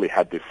clearly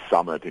had this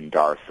summit in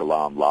Dar es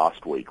Salaam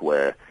last week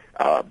where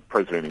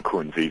President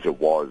Nkurunziza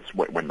was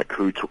when the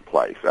coup took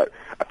place.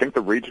 I think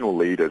the regional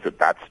leaders at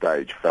that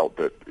stage felt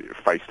that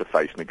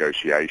face-to-face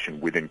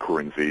negotiation with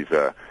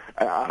Nkurunziza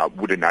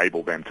would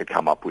enable them to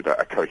come up with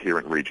a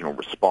coherent regional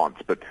response.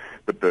 But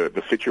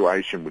the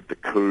situation with the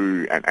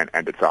coup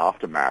and its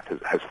aftermath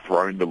has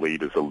thrown the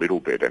leaders a little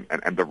bit,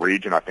 and the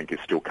region, I think, is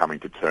still coming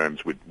to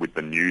terms with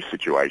the new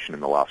situation in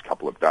the last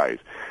couple of days.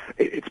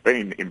 It's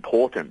been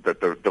important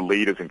that the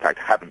leaders, in fact,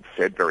 haven't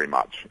said very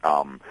much,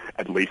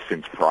 at least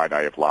since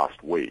Friday of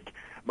last week.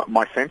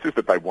 My sense is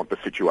that they want the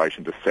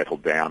situation to settle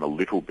down a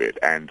little bit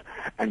and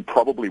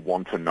probably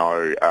want to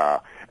know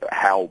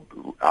how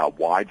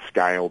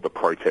wide-scale the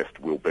protest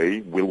will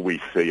be. Will we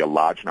see a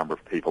large number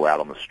of people out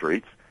on the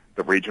streets?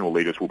 The regional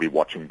leaders will be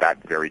watching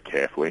that very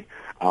carefully.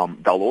 They'll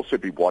also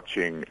be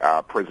watching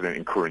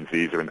President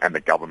Nkurunziza and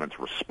the government's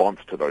response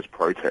to those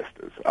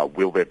protesters.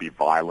 Will there be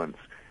violence?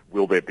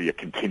 Will there be a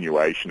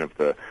continuation of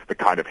the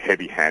kind of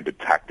heavy-handed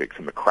tactics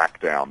and the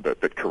crackdown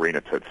that Carina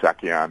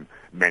Tertsakian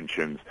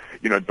mentions?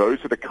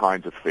 Those are the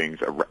kinds of things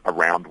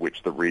around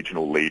which the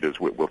regional leaders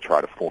will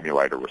try to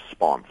formulate a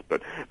response.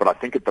 But I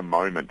think at the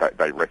moment that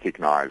they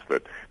recognize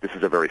that this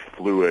is a very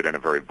fluid and a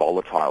very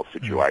volatile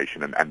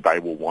situation, and they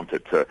will want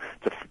it to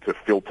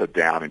filter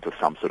down into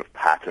some sort of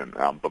pattern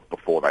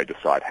before they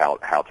decide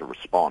how to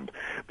respond.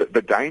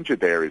 The danger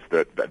there is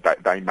that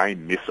they may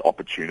miss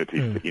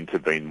opportunities to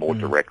intervene more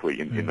directly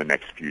in the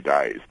next few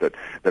days,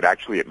 that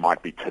actually it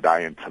might be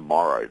today and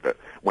tomorrow that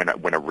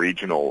when a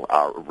regional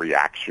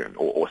reaction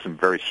or some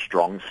very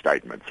strong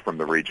statements from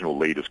the regional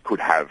leaders could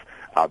have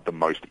the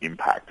most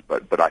impact.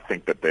 But I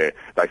think that they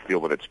feel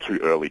that it's too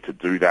early to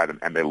do that,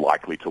 and they're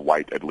likely to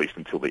wait at least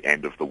until the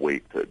end of the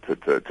week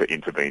to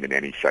intervene in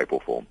any shape or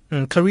form.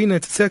 Carina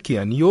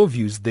Tertsakian, your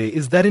views there,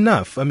 is that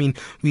enough? I mean,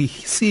 we're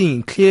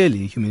seeing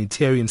clearly a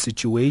humanitarian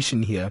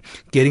situation here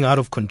getting out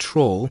of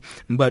control,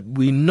 but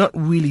we're not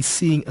really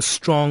seeing a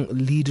strong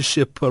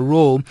leadership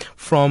role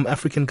from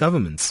African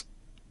governments.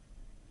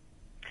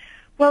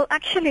 Well,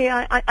 actually,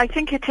 I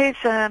think it is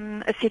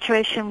a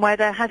situation where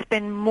there has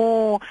been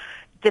more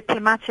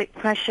diplomatic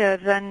pressure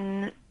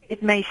than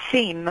it may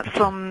seem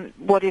from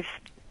what is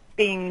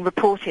being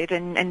reported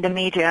in the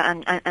media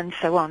and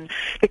so on.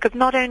 Because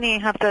not only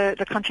have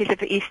the countries of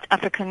the East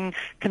African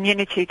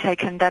community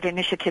taken that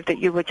initiative that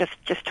you were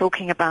just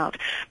talking about,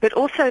 but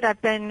also there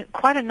have been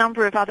quite a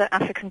number of other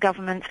African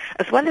governments,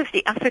 as well as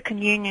the African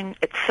Union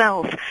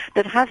itself,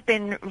 that has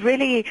been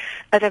really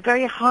at a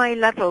very high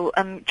level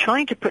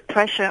trying to put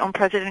pressure on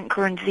President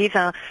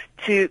Nkurunziza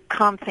to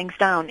calm things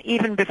down,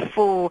 even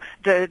before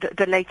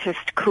the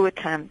latest coup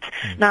attempt.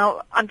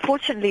 Now,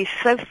 unfortunately,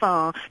 so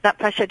far, that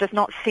pressure does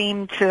not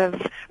seem to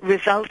have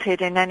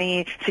resulted in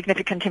any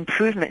significant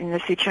improvement in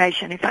the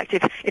situation. In fact,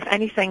 if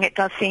anything, it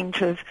does seem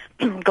to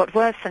have got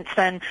worse since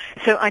then.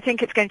 So I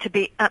think it's going to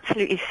be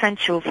absolutely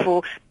essential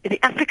for the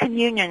African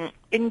Union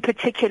in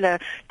particular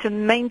to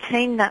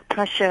maintain that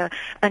pressure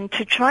and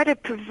to try to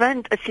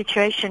prevent a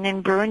situation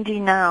in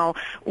Burundi now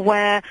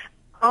where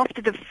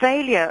after the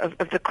failure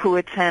of the coup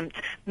attempt,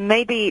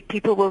 maybe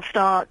people will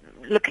start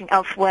looking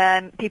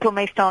elsewhere. People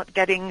may start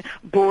getting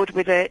bored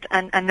with it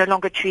and no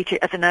longer treat it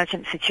as an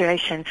urgent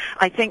situation.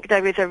 I think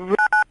there is a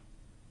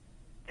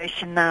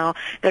situation now.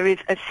 There is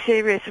a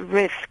serious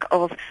risk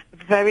of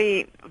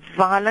very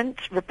violent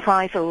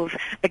reprisals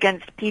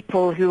against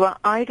people who are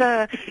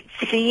either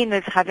seen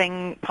as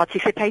having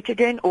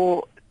participated in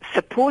or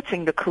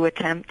supporting the coup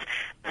attempt,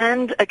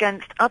 and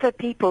against other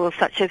people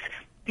such as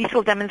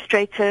peaceful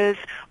demonstrators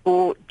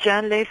or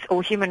journalists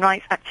or human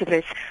rights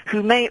activists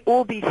who may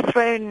all be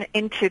thrown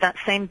into that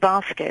same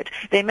basket.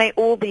 They may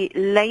all be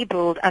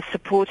labeled as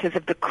supporters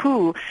of the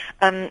coup,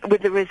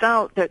 with the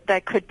result that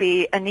there could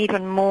be an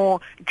even more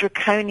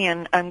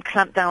draconian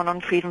clampdown on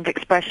freedom of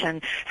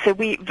expression. So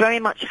we very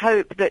much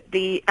hope that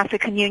the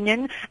African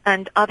Union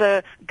and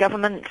other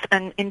governments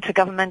and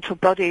intergovernmental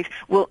bodies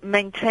will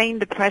maintain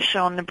the pressure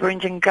on the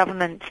Burundian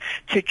government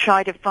to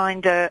try to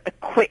find a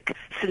quick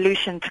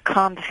solution to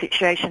calm the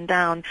situation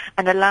down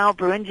and allow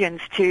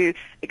Burundians to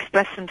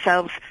express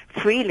themselves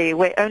freely.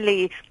 We're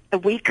only a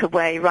week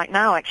away right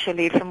now,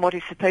 actually, from what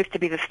is supposed to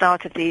be the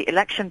start of the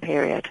election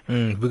period.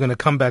 We're going to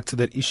come back to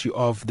that issue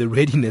of the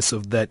readiness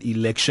of that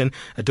election.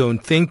 I don't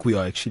think we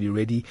are actually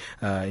ready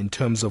in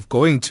terms of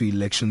going to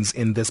elections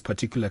in this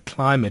particular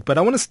climate. But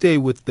I want to stay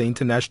with the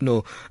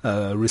international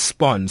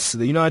response,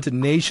 the United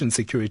Nations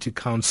Security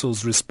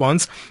Council's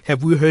response.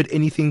 Have we heard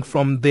anything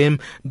from them?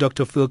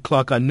 Dr. Phil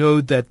Clarke, I know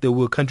that there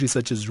were countries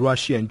such as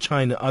Russia and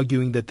China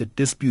arguing that the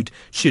dispute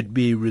should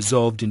be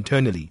resolved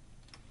internally.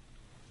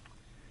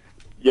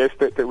 Yes,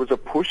 there was a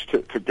push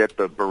to get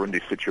the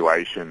Burundi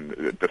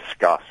situation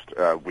discussed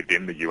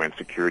within the UN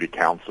Security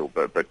Council,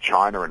 but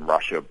China and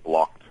Russia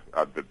blocked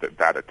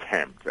that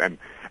attempt. And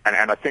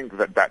I think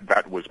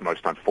that was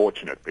most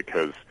unfortunate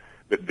because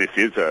this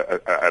is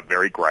a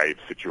very grave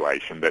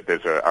situation, that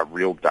there's a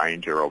real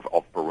danger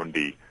of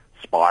Burundi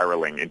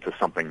spiraling into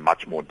something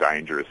much more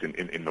dangerous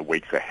in the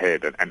weeks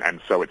ahead.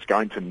 And so it's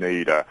going to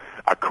need a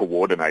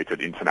coordinated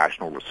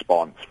international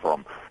response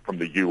from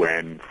the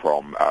UN,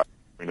 from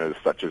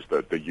such as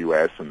the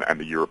US and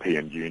the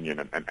European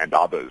Union and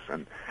others.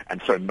 And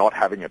so not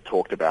having it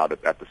talked about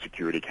at the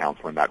Security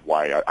Council in that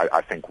way,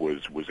 I think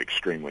was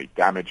extremely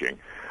damaging.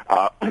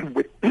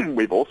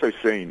 We've also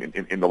seen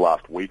in the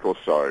last week or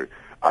so,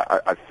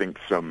 I think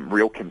some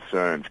real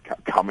concerns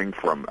coming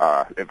from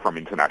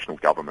international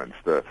governments.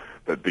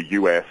 The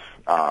US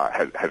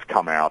has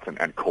come out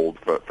and called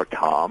for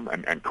calm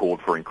and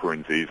called for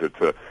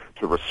Nkurunziza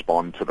to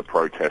respond to the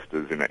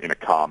protesters in a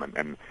calm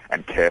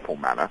and careful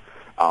manner.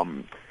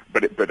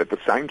 But at the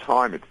same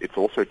time, it's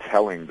also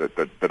telling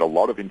that a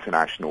lot of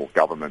international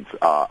governments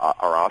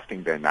are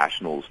asking their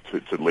nationals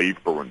to leave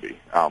Burundi.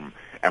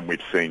 And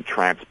we've seen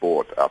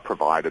transport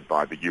provided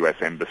by the U.S.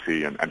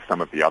 Embassy and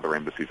some of the other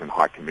embassies and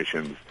high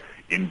commissions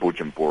in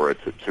Bujumbura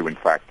to in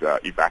fact,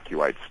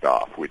 evacuate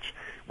staff, which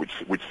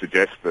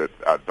suggests that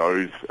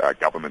those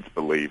governments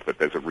believe that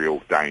there's a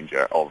real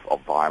danger of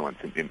violence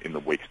in the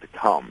weeks to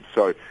come.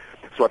 So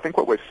I think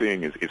what we're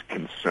seeing is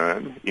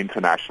concern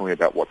internationally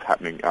about what's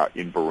happening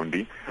in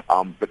Burundi,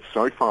 but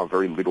so far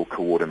very little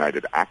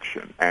coordinated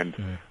action.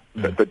 And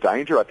the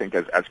danger, I think,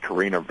 as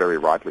Carina very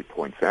rightly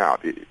points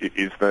out,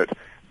 is that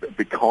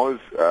because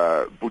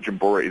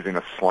Bujumbura is in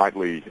a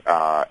slightly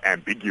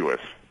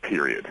ambiguous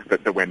period,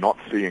 that we're not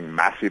seeing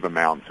massive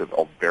amounts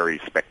of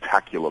very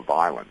spectacular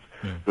violence,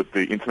 that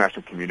the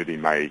international community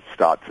may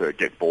start to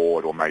get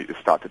bored or may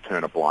start to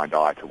turn a blind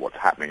eye to what's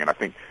happening. And I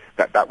think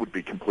that would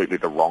be completely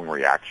the wrong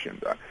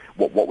reaction.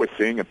 What we're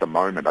seeing at the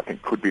moment, I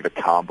think, could be the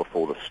calm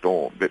before the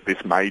storm. That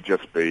this may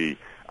just be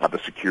the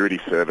security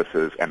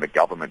services and the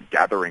government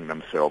gathering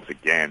themselves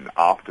again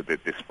after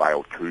this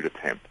failed coup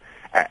attempt.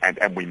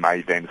 And we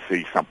may then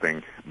see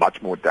something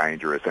much more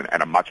dangerous and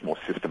a much more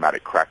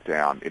systematic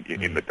crackdown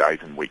in the days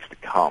and weeks to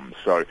come.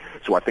 So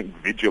I think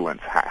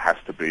vigilance has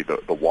to be the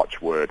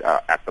watchword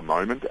at the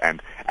moment,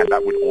 and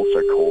that would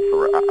also call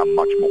for a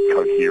much more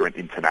coherent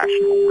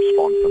international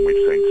response than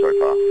we've seen so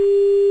far.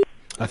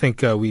 I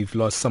think we've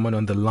lost someone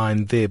on the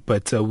line there,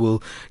 but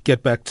we'll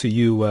get back to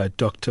you,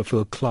 Dr.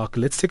 Phil Clarke.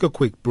 Let's take a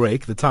quick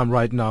break. The time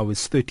right now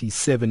is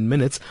 37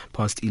 minutes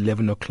past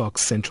 11 o'clock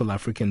Central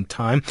African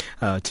time.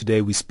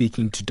 Today we're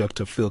speaking to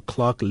Dr. Phil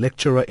Clarke,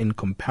 lecturer in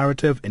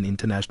Comparative and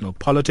International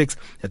Politics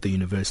at the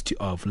University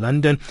of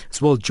London.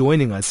 As well,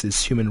 joining us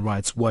is Human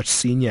Rights Watch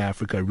Senior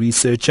Africa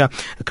researcher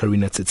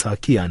Carina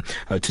Tertsakian.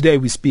 Today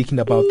we're speaking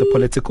about the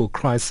political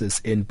crisis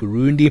in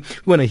Burundi.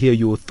 We want to hear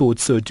your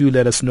thoughts, so do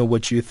let us know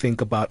what you think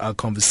about our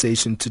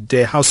conversation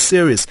today. How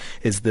serious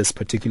is this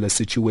particular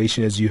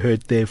situation, as you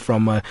heard there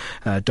from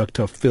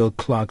Dr. Phil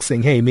Clarke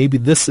saying, hey, maybe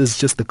this is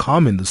just the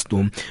calm in the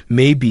storm.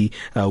 Maybe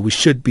we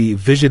should be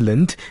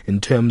vigilant in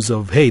terms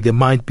of, hey, there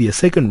might be a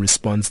second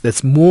response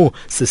that's more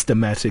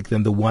systematic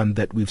than the one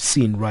that we've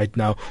seen right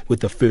now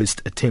with the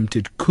first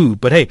attempted coup.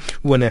 But hey,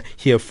 we want to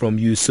hear from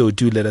you, so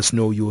do let us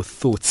know your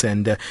thoughts,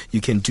 and you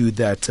can do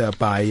that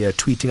by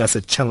tweeting us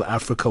at Channel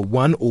Africa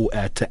 1 or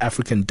at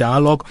African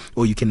Dialogue,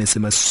 or you can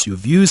SMS your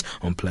views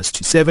on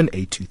 +27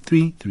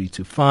 823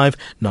 325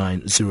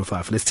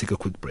 905. Let's take a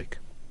quick break.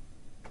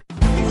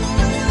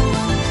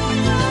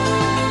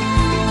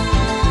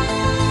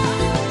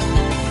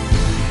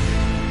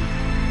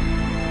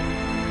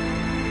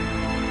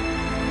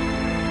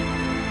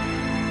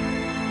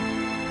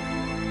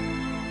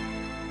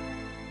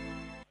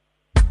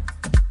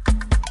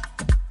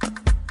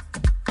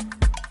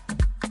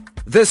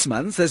 This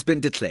month has been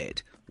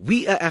declared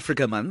We Are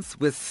Africa Month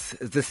with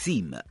the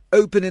theme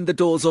Opening the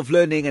Doors of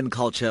Learning and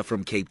Culture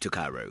from Cape to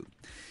Cairo.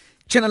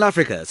 Channel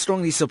Africa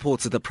strongly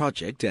supports the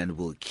project and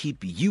will keep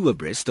you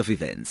abreast of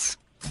events.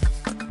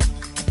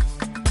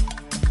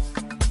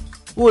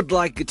 Would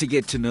like to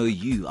get to know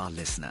you, our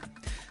listener.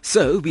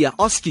 So we are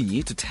asking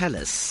you to tell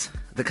us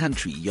the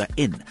country you're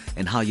in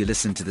and how you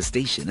listen to the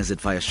station. Is it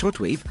via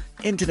shortwave,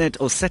 internet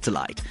or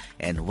satellite?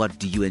 And what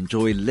do you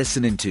enjoy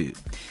listening to?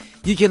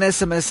 You can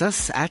SMS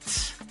us at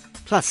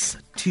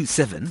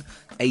 +27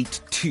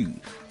 82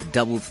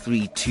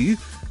 332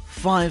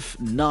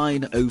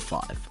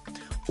 5905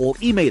 or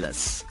email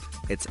us.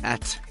 It's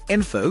at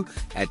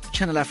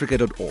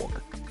info@channelafrica.org.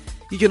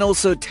 You can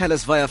also tell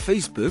us via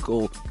Facebook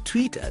or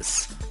tweet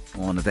us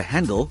on the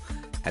handle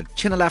at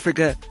Channel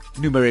Africa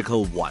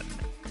 #1.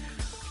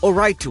 Or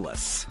write to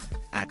us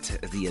at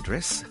the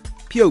address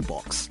PO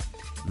Box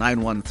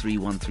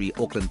 91313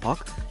 Auckland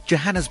Park,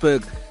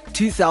 Johannesburg,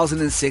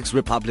 2006,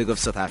 Republic of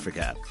South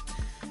Africa.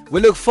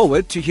 We look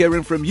forward to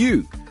hearing from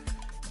you.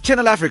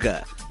 Channel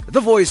Africa,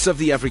 the voice of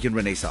the African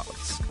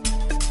Renaissance.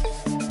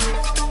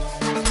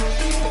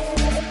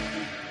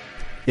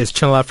 Yes,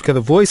 Channel Africa,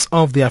 the voice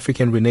of the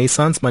African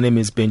Renaissance. My name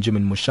is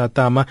Benjamin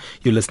Mushatama.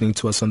 You're listening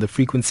to us on the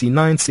frequency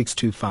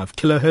 9625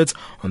 kilohertz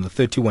on the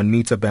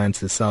 31-meter band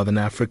to Southern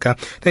Africa.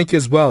 Thank you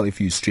as well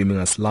if you're streaming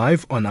us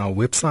live on our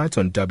website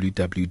on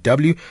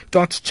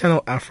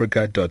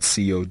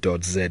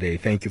www.channelafrica.co.za.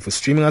 Thank you for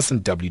streaming us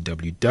on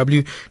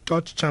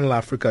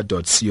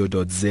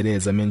www.channelafrica.co.za.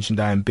 As I mentioned,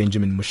 I am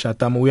Benjamin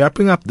Mushatama. We are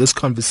wrapping up this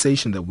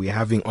conversation that we're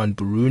having on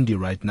Burundi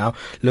right now,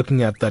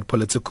 looking at that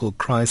political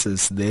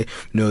crisis there.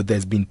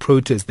 There's been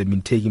protests. They've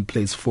been taking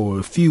place for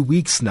a few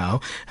weeks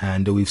now,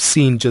 and we've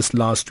seen just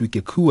last week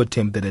a coup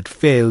attempt that had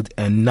failed,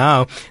 and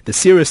now the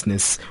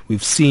seriousness.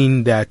 We've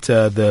seen that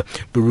the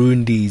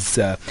Burundi's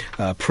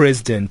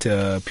President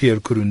Pierre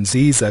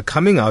Nkurunziza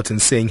coming out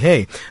and saying,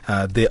 hey,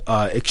 there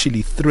are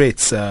actually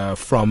threats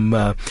from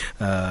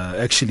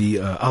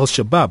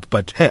Al-Shabaab,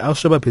 but hey,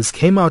 Al-Shabaab has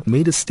came out,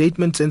 made a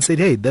statement and said,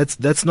 hey,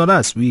 that's not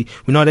us. We're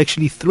not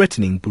actually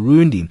threatening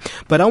Burundi.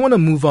 But I want to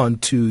move on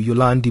to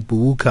Yolanda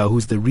Bouka,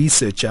 who's the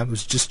researcher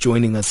who's just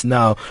joining us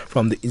now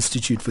from the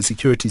Institute for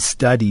Security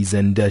Studies,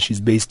 and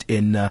she's based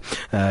in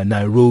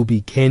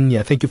Nairobi,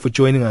 Kenya. Thank you for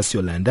joining us,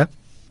 Yolanda.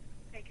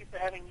 Thank you for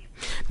having me.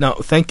 Now,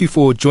 thank you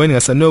for joining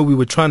us. I know we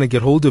were trying to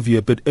get hold of you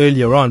a bit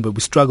earlier on, but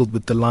we struggled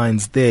with the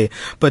lines there.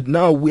 But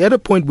now we're at a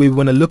point where we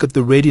want to look at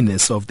the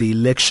readiness of the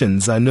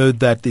elections. I know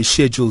that they're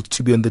scheduled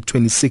to be on the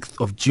 26th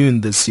of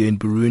June this year in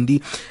Burundi,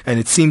 and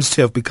it seems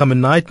to have become a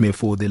nightmare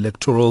for the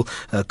Electoral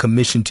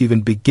Commission to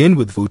even begin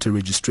with voter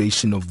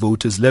registration of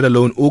voters, let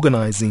alone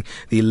organizing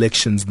the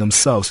elections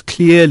themselves.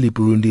 Clearly,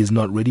 Burundi is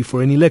not ready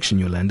for an election,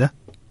 Yolanda.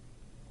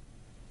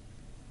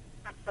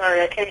 I'm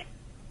sorry, I can't.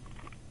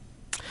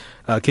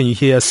 Can you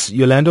hear us,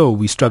 Yolanda, or are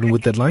we struggling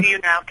with that line? I can hear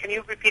you now. Can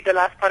you repeat the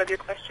last part of your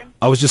question?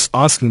 I was just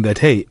asking that,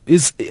 hey,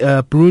 is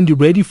Burundi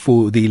ready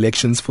for the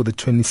elections for the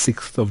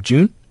 26th of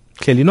June?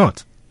 Clearly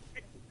not.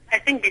 I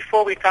think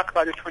before we talk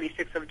about the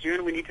 26th of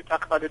June, we need to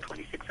talk about the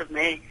 26th of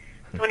May.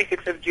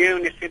 26th of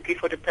June is simply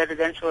for the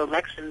presidential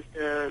elections.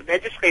 The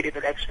legislative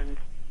elections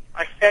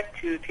are set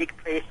to take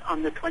place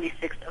on the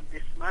 26th of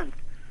this month.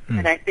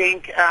 And I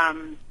think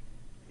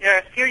there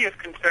are serious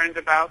concerns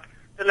about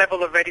the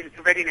level of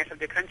readiness of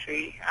the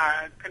country,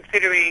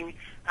 considering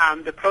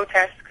the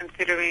protests,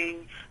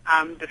 considering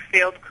the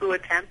failed coup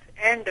attempt,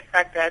 and the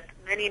fact that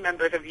many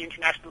members of the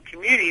international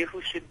community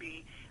who should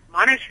be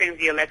monitoring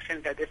the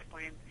elections at this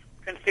point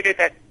consider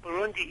that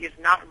Burundi is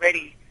not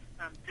ready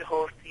to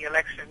host the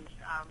elections.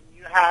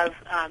 You have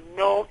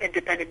no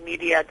independent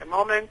media at the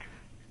moment.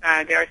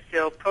 There are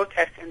still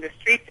protests in the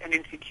streets and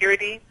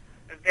insecurity,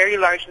 a very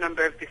large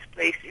number of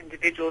displaced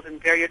individuals in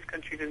various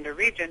countries in the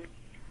region.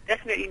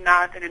 Definitely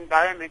not an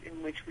environment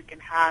in which we can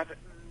have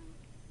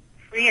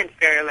free and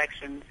fair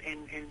elections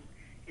in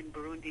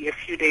Burundi a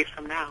few days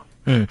from now.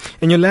 And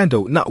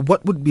Yolanda, now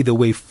what would be the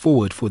way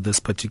forward for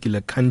this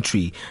particular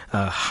country?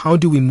 How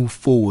do we move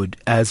forward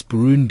as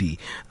Burundi?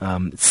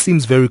 It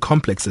seems very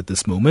complex at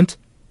this moment.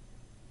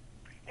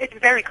 It's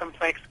very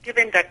complex,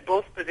 given that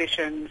both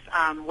positions,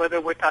 whether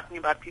we're talking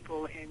about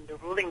people in the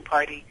ruling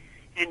party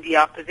and the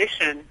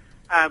opposition,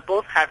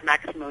 both have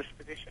maximalist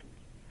positions.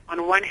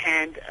 On one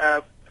hand,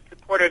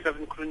 supporters of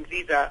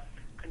Nkurunziza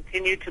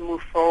continue to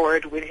move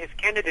forward with his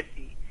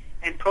candidacy,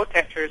 and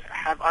protesters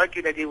have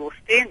argued that they will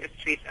stay in the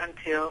streets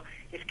until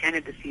his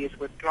candidacy is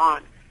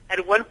withdrawn.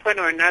 At one point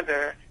or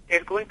another,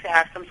 there's going to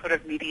have some sort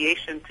of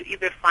mediation to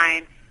either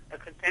find a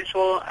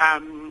consensual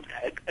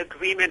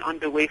agreement on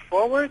the way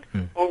forward,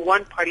 or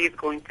one party is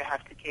going to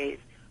have to cave.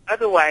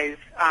 Otherwise,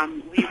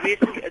 we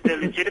risk the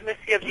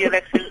legitimacy of the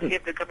elections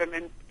if the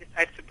government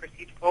decides to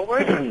proceed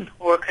forward,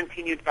 or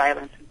continued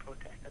violence and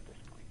protest at this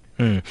point.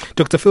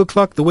 Dr. Phil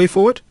Clarke, the way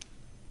forward?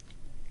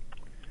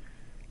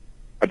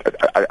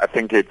 I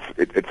think it's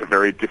a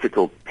very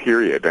difficult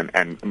period,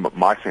 and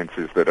my sense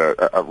is that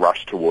a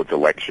rush towards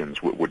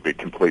elections would be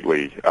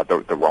completely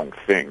the wrong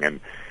thing. And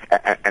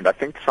I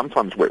think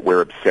sometimes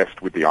we're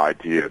obsessed with the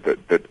idea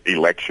that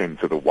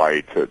elections are the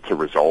way to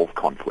resolve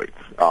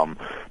conflicts.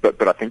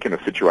 But I think in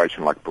a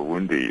situation like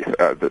Burundi,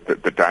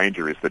 the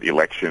danger is that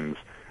elections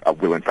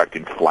will in fact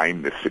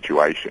inflame this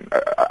situation.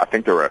 I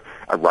think there are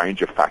a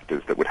range of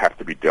factors that would have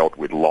to be dealt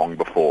with long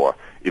before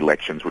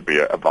elections would be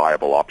a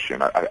viable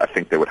option. I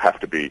think there would have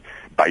to be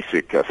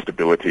basic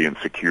stability and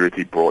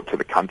security brought to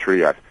the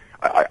country.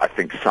 I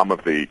think some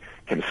of the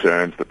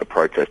concerns that the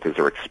protesters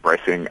are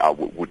expressing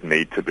would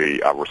need to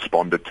be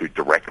responded to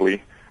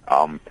directly.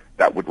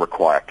 That would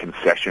require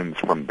concessions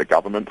from the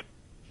government.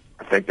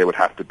 I think there would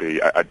have to be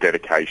a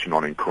dedication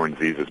on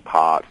Nkurunziza's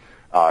part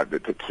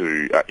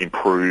to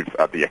improve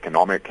the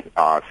economic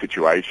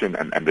situation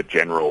and the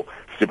general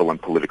civil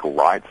and political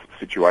rights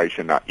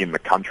situation in the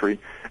country.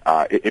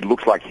 It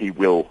looks like he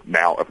will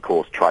now, of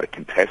course, try to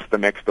contest the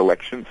next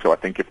election. So I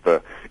think if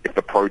the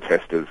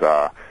protesters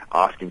are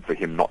asking for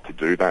him not to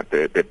do that,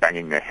 they're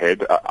banging their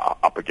head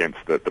up against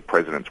the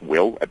president's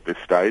will at this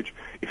stage.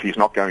 If he's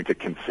not going to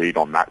concede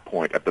on that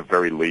point, at the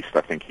very least,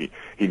 I think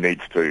he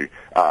needs to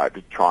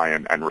try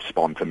and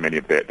respond to many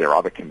of their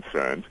other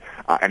concerns.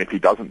 And if he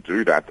doesn't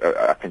do that,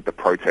 I think the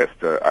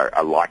protests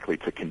are likely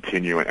to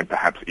continue and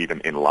perhaps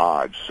even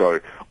enlarge. So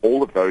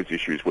all of those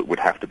issues would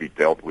have to be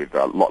dealt with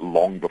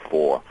long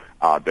before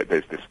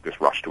there's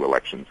this rush to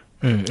elections.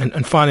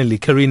 And finally,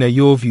 Carina,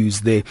 your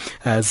views there,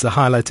 as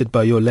highlighted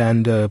by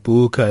Yolanda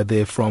Bouka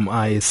there from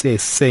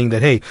ISS, saying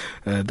that, hey,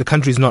 the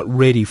country is not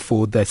ready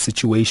for that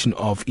situation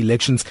of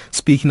elections.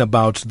 Speaking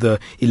about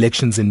the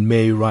elections in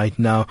May right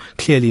now,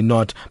 clearly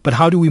not. But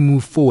how do we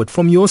move forward?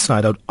 From your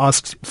side, I would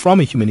ask, from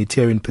a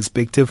humanitarian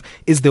perspective,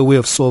 is there a way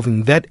of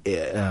solving that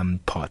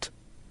part?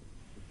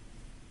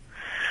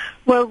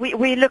 Well,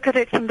 we look at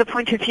it from the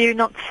point of view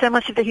not so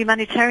much of the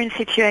humanitarian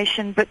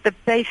situation, but the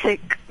basic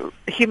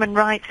human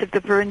rights of the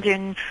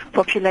Burundian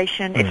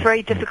population. It's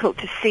very difficult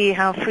to see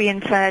how free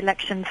and fair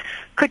elections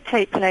could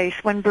take place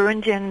when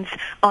Burundians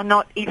are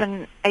not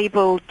even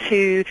able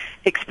to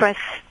express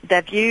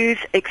their views,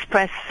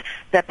 express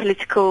their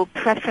political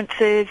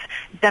preferences,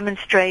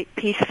 demonstrate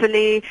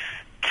peacefully,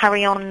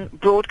 carry on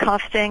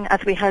broadcasting.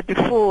 As we heard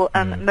before,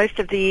 most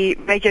of the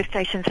radio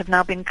stations have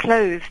now been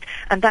closed,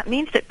 and that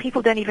means that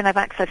people don't even have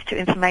access to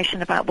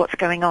information about what's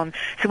going on.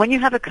 So when you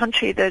have a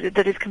country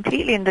that is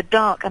completely in the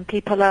dark and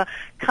people are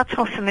cut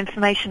off from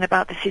information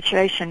about the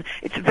situation,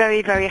 it's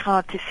very, very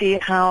hard to see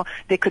how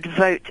they could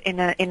vote in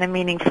a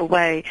meaningful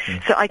way.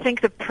 So I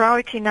think the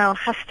priority now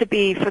has to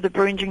be for the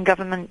Burundian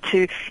government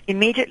to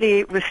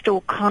immediately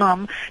restore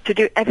calm, to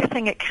do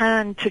everything it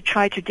can to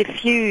try to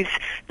diffuse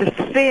the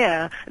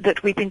fear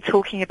that we've been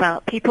talking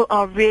about. People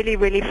are really,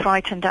 really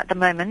frightened at the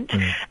moment,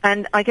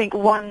 and I think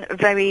one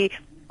very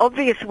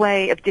obvious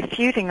way of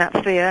diffusing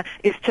that fear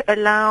is to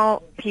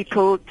allow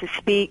people to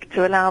speak,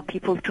 to allow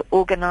people to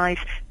organize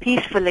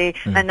peacefully,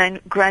 and then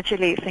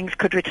gradually things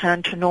could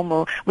return to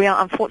normal. We are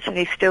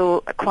unfortunately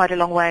still quite a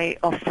long way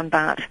off from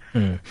that.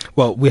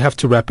 Well, we have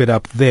to wrap it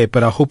up there,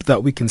 but I hope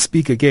that we can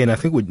speak again. I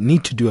think we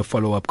need to do a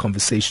follow-up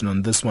conversation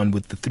on this one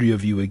with the three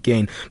of you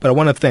again. But I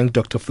want to thank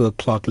Dr. Phil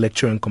Clarke,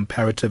 lecturer in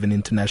Comparative and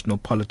International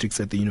Politics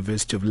at the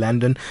University of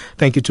London.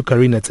 Thank you to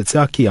Carina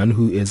Tertsakian,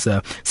 who is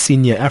a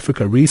Senior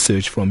Africa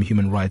Research from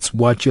Human Rights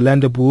Watch.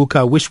 Yolanda Bouka,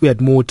 I wish we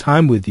had more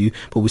time with you,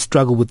 but we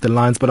struggle with the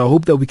lines. But I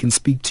hope that we can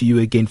speak to you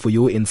again for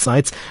your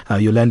insights.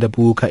 Yolanda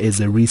Bouka is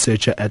a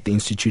researcher at the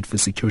Institute for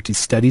Security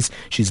Studies.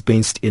 She's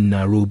based in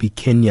Nairobi,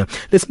 Kenya.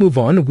 Let's move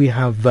on. We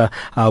have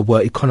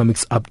our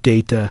economics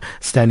update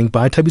standing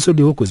by. Tabiso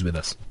Lioko is with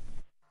us.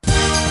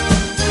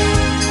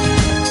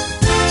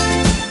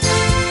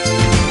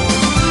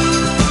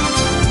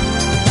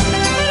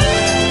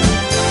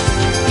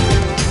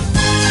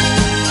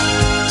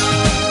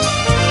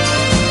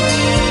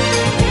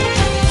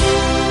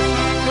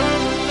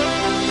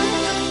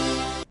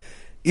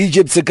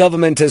 Egypt's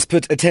government has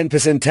put a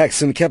 10%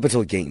 tax on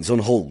capital gains on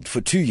hold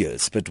for 2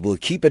 years, but will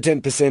keep a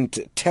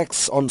 10%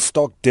 tax on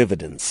stock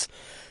dividends.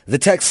 The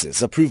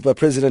taxes, approved by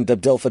President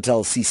Abdel Fattah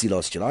al-Sisi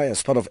last July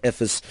as part of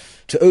efforts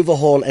to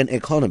overhaul an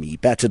economy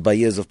battered by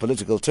years of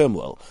political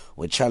turmoil,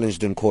 were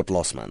challenged in court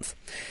last month.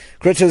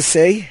 Critics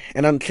say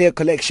an unclear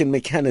collection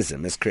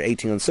mechanism is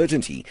creating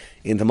uncertainty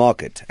in the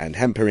market and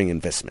hampering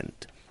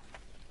investment.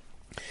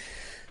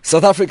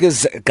 South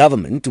Africa's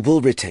government will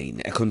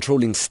retain a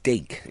controlling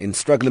stake in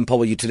struggling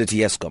power utility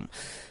Eskom.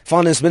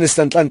 Finance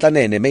Minister Nhlanhla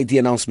Nene made the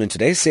announcement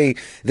today, saying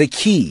the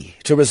key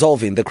to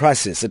resolving the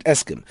crisis at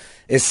Eskom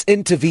is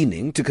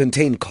intervening to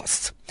contain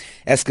costs.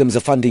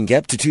 Eskom's funding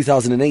gap to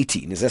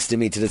 2018 is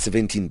estimated at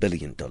 $17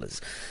 billion.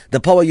 The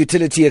power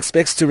utility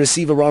expects to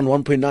receive around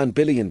 $1.9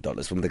 billion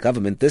from the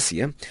government this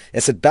year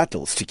as it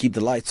battles to keep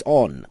the lights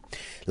on.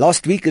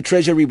 Last week, the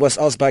Treasury was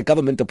asked by a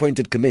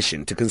government-appointed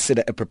commission to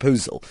consider a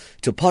proposal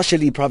to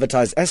partially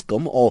privatize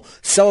Eskom or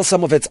sell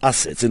some of its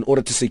assets in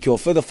order to secure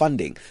further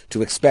funding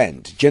to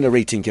expand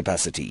generating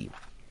capacity.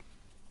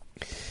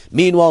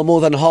 Meanwhile,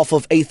 more than half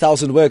of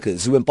 8,000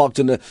 workers who embarked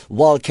on a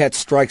wildcat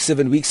strike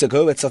 7 weeks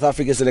ago at South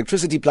Africa's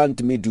electricity plant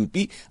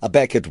Medupi are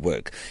back at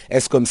work.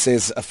 Eskom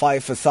says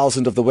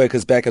 5,000 of the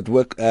workers back at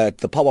work at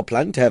the power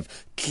plant have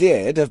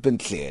been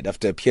cleared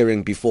after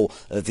appearing before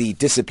the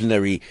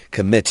disciplinary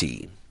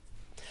committee.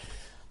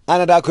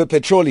 Anadarko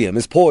Petroleum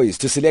is poised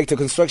to select a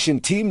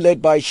construction team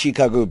led by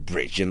Chicago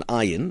Bridge and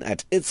Iron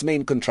at its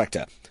main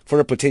contractor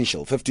for a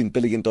potential $15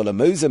 billion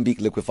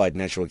Mozambique liquefied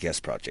natural gas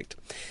project.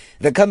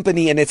 The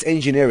company and its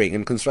engineering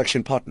and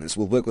construction partners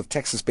will work with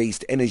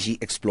Texas-based energy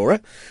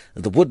explorer,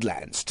 the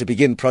Woodlands, to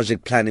begin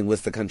project planning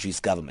with the country's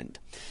government.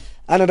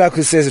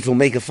 Anadarko says it will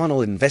make a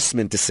final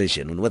investment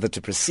decision on whether to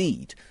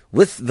proceed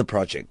with the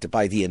project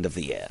by the end of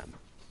the year.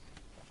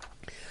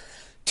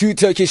 2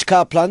 Turkish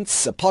car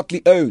plants,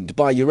 partly owned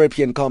by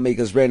European car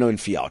makers Renault and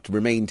Fiat,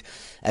 remained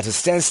at a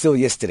standstill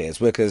yesterday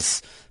as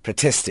workers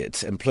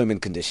protested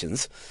employment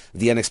conditions.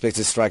 The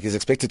unexpected strike is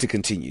expected to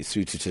continue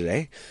through to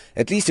today.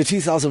 At least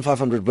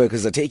 2,500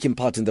 workers are taking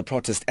part in the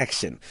protest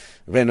action.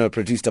 Renault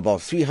produced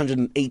about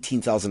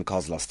 318,000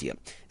 cars last year,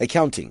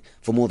 accounting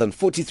for more than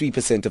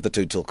 43% of the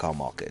total car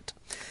market.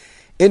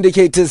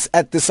 Indicators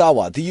at this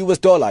hour: the US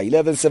dollar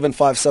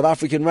 11.75 South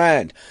African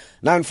rand,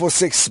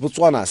 946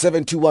 Botswana,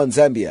 721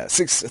 Zambia,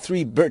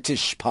 63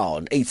 British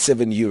pound,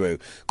 87 euro,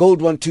 gold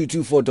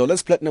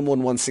 $1224, platinum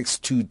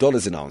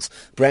 $1162 an ounce,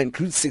 Brent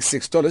crude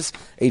 $66,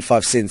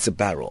 85 cents a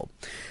barrel.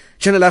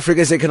 Channel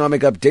Africa's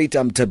economic update.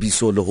 I'm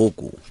Tabiso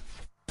Lohoko.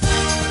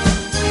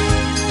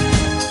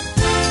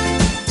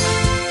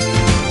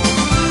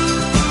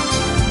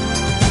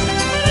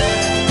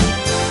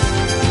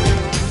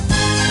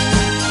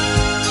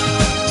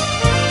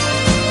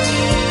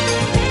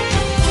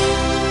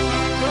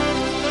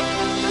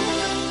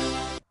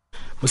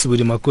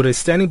 Musibudi Makura is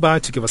standing by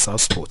to give us our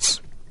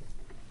sports.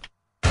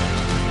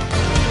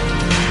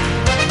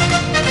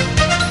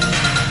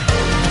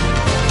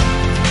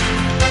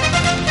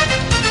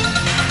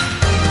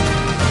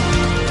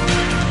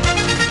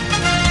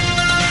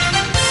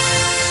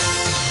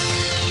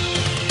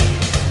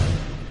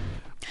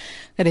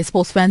 G'day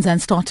sports fans,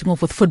 and starting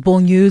off with football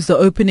news. The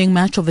opening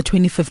match of the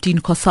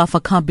 2015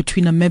 COSAFA Cup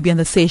between Namibia and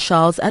the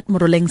Seychelles at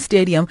Moroleng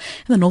Stadium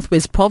in the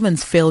Northwest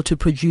Province failed to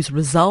produce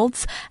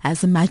results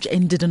as the match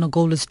ended in a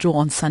goalless draw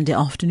on Sunday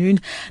afternoon.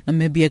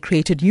 Namibia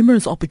created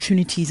numerous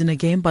opportunities in a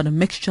game, but a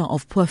mixture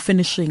of poor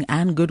finishing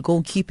and good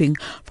goalkeeping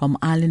from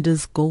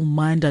Islanders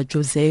goalminder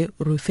Jose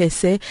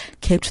Rufese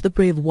kept the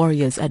Brave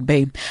Warriors at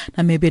bay.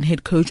 Namibian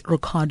head coach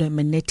Ricardo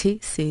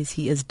Menete says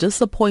he is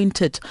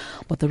disappointed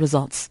with the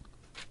results.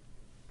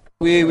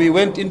 We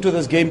went into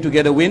this game to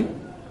get a win.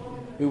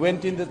 We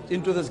went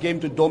into this game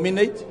to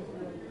dominate.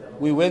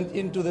 We went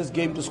into this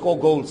game to score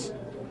goals.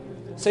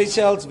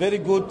 Seychelles very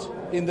good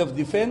in the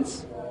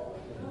defense.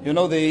 You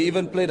know, they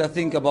even played, I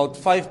think, about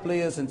 5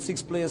 players and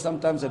 6 players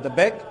sometimes at the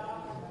back.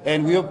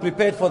 And we were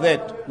prepared for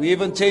that. We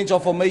even changed our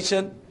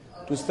formation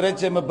to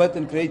stretch them a bit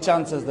and create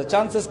chances. The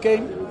chances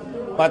came,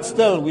 but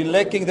still we're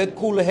lacking that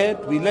cool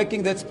head. We're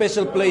lacking that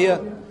special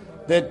player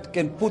that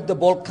can put the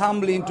ball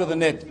calmly into the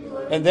net.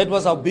 And that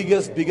was our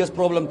biggest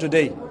problem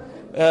today.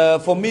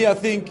 For me, I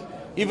think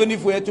even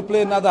if we had to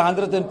play another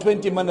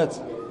 120 minutes,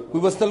 we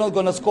were still not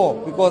going to score,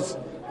 because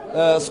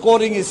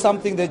scoring is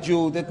something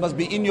that must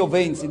be in your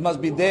veins. It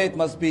must be there. It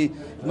must be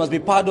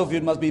part of you.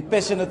 It must be a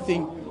passionate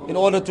thing in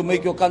order to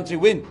make your country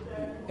win.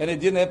 And it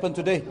didn't happen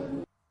today.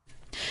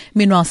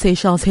 Meanwhile,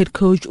 Seychelles head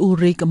coach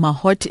Ulrich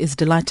Mahot is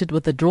delighted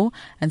with the draw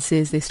and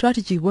says their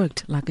strategy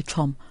worked like a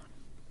charm.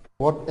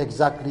 What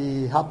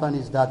exactly happened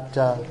is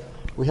that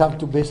we have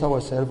to base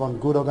ourselves on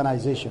good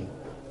organization,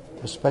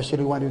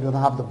 especially when you don't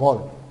have the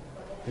ball,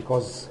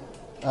 because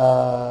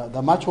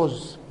the match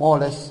was more or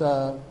less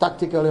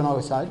tactical on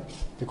our side,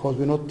 because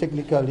we know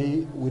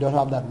technically we don't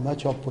have that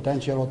much of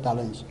potential or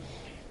talents.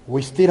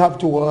 We still have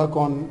to work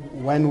on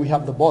when we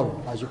have the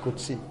ball, as you could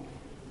see.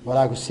 But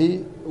I could see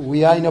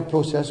we are in a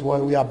process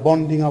where we are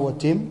bonding our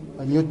team,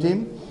 a new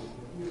team,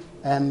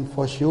 and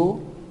for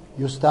sure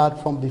you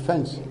start from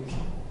defense.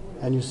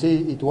 And you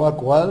see it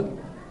worked well.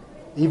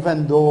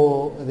 Even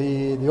though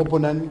the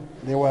opponent,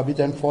 they were a bit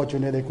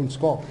unfortunate, they couldn't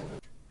score.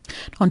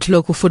 On to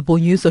local football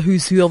news. The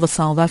who's who of the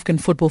South African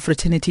football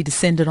fraternity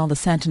descended on the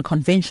Sandton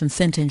Convention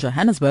Centre in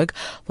Johannesburg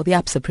for the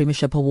ABSA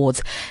Premiership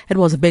Awards. It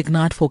was a big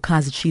night for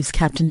Kaizer Chiefs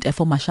captain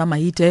Efo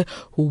Mashamaite,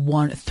 who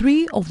won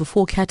 3 of the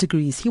 4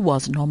 categories he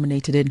was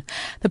nominated in: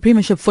 the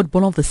Premiership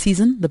Football of the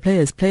Season, the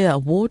Players' Player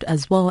Award,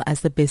 as well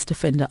as the Best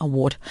Defender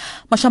Award.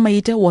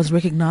 Mashamaite was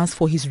recognised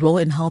for his role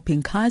in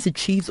helping Kaizer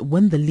Chiefs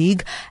win the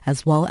league,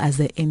 as well as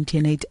the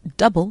MTN8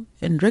 double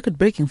in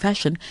record-breaking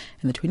fashion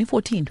in the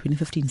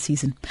 2014-2015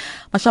 season.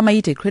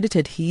 Mashamaite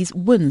credited his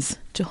wins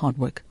to hard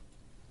work.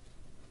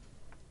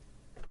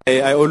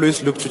 I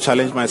always look to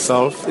challenge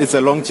myself. It's a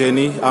long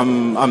journey.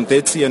 I'm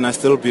 30 and I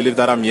still believe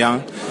that I'm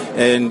young.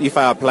 And if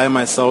I apply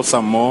myself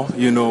some more,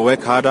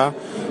 work harder,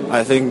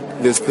 I think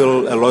there's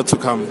still a lot to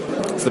come.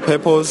 It's the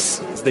purpose,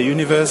 it's the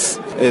universe,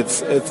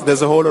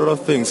 there's a whole lot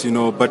of things,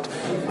 but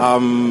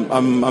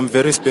I'm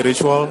very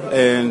spiritual,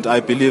 and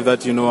I believe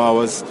that, I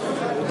was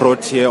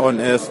brought here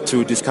on earth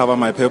to discover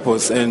my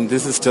purpose, and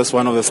this is just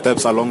one of the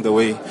steps along the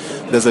way.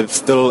 There's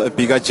still a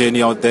bigger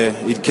journey out there.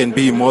 It can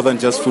be more than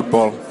just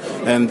football.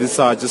 And these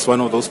are just one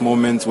of those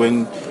moments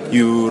when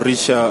you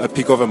reach a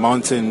peak of a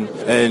mountain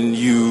and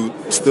you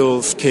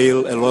still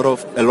scale a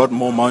lot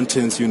more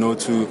mountains, you know,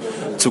 to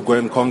go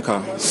and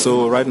conquer.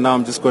 So right now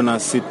I'm just gonna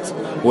sit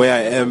where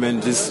I am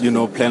and just, you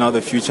know, plan out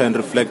the future and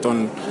reflect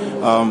on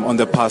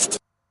the past.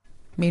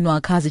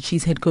 Meanwhile, Kaizer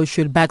Chiefs head coach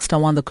Phil Clarke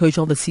won the Coach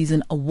of the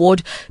Season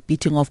award,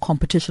 beating off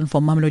competition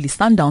for Mamelodi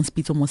Sundowns,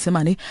 Pitso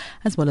Mosemane,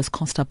 as well as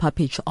Costa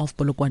Papic of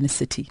Polokwane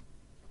City.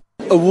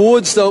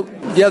 Awards, though,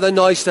 yeah, they're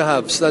nice to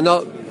have. So they're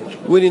not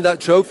winning that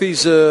trophy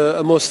is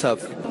a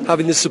must-have.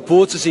 Having the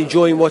supporters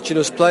enjoying watching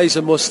us play is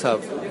a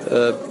must-have.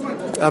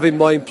 Having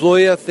my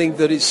employer think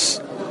that it's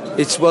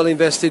well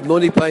invested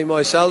money, paying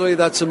my salary,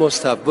 that's a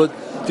must-have. But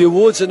the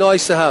awards are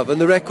nice to have,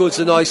 and the records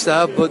are nice to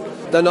have, but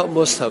they're not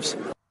must-haves.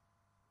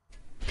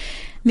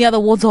 The other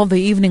awards of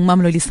the evening,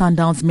 Mamelodi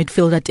Sundowns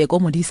midfielder Teko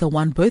Modisa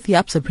won both the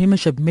ABSA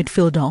Premiership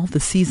Midfielder of the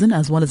Season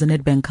as well as the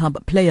Nedbank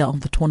Cup Player of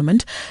the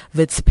Tournament.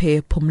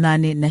 Vitspe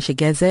Pumlani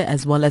Neshegeze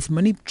as well as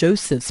Monique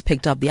Josephs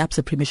picked up the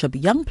ABSA Premiership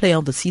Young Player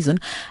of the Season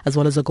as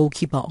well as a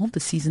Goalkeeper of the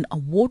Season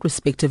award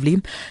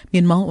respectively.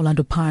 Meanwhile,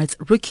 Orlando Pirates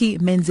rookie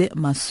Menze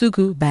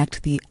Masuku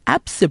backed the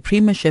ABSA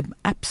Premiership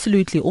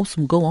Absolutely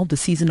Awesome Goal of the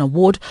Season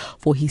award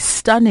for his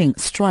stunning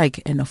strike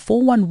in a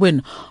 4-1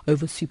 win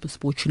over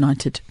SuperSport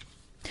United.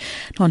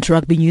 Now on to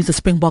rugby news, the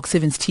Springbok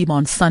Sevens team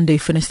on Sunday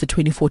finished the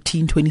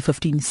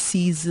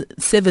 2014-2015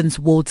 Sevens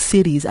World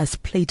Series as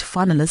plate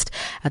finalist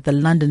at the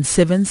London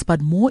Sevens, but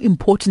more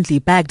importantly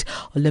bagged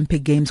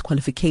Olympic Games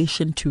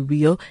qualification to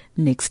Rio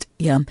next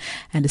year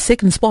and a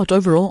second spot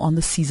overall on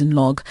the season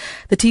log.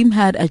 The team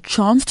had a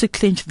chance to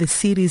clinch the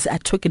series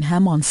at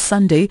Twickenham on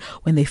Sunday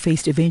when they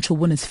faced eventual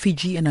winners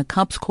Fiji in a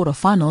Cups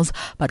quarterfinals,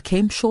 but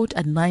came short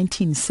at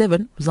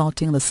 19-7,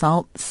 resulting in the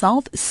South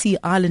Sea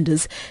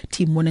Islanders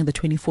team winning the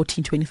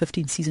 2014-2015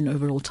 season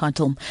overall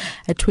title.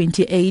 A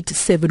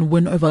 28-7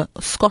 win over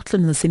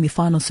Scotland in the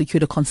semi-final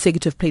secured a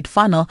consecutive plate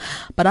final,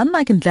 but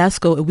unlike in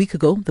Glasgow a week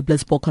ago, the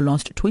Blitzbokke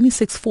lost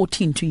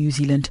 26-14 to New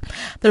Zealand.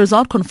 The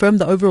result confirmed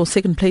the overall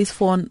second place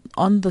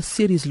on the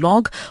series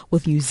log,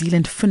 with New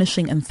Zealand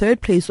finishing in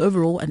third place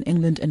overall and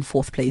England in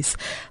fourth place.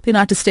 The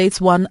United States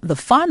won the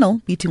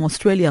final, beating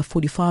Australia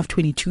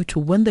 45-22 to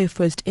win their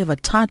first ever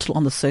title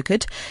on the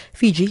circuit.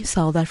 Fiji,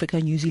 South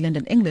Africa, New Zealand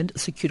and England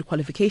secured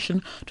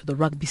qualification to the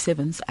Rugby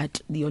Sevens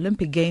at the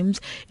Olympic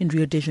Games in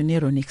Rio de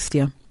Janeiro next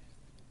year.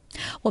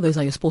 Well, those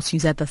are your sports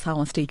news at this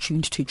hour. Stay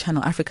tuned to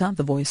Channel Africa,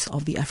 the voice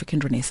of the African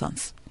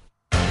Renaissance.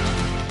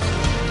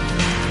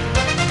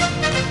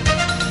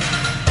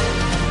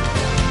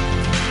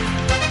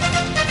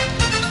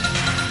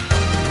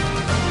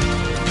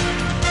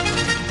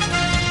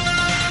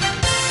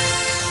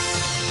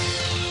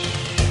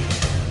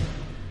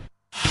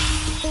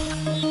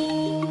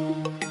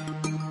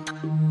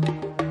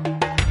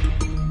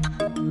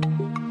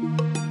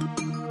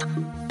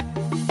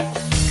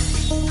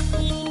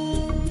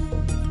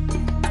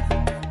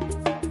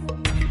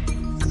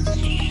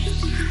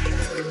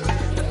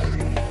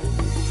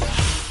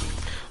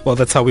 Well,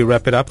 that's how we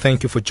wrap it up.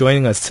 Thank you for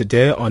joining us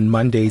today on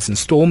Monday's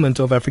installment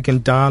of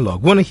African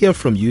Dialogue. We want to hear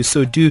from you,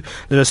 so do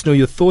let us know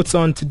your thoughts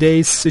on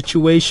today's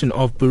situation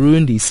of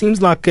Burundi.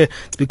 Seems like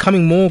it's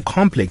becoming more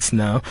complex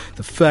now.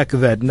 The fact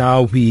that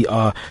now we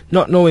are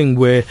not knowing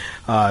where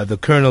the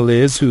colonel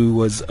is, who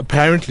was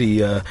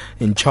apparently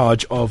in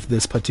charge of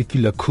this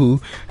particular coup.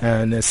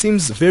 And it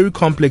seems very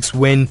complex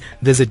when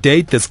there's a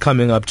date that's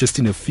coming up just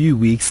in a few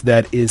weeks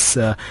that is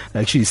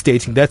actually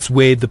stating that's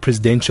where the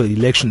presidential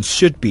elections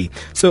should be.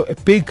 So a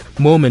big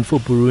moment for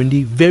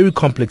Burundi, very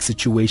complex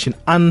situation,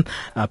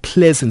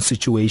 unpleasant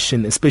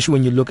situation, especially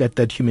when you look at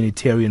that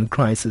humanitarian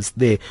crisis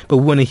there. But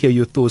we want to hear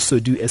your thoughts, so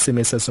do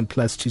SMS us on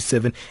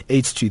 +27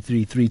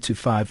 823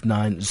 325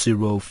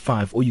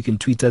 905, or you can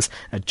tweet us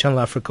at Channel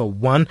Africa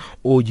 1,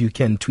 or you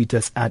can tweet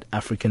us at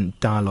African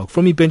Dialogue.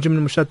 From me,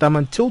 Benjamin Mushatama,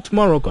 until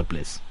tomorrow, God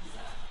bless.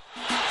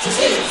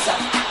 Chachisa,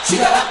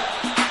 chigara,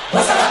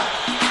 wasala,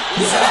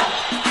 isala,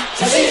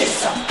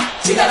 chachisa,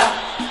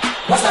 chigara.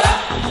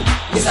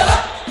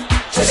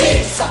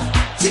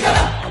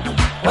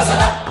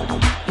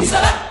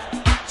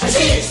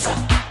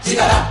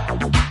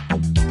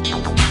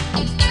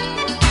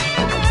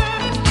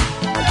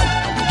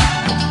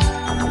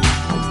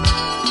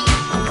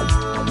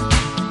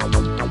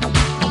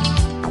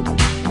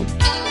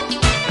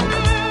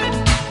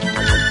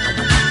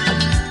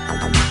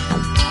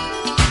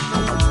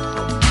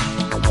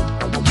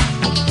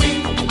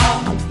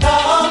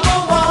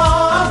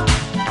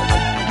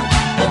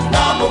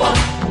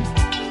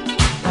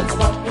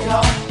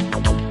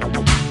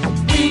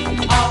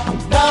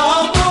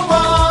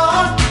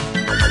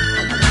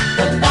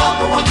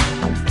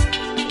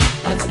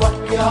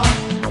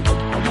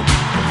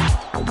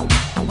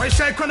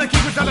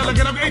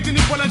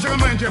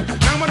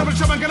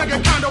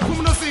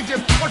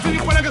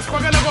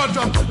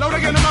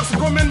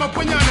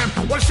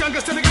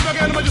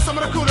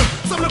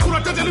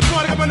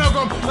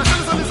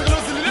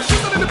 Some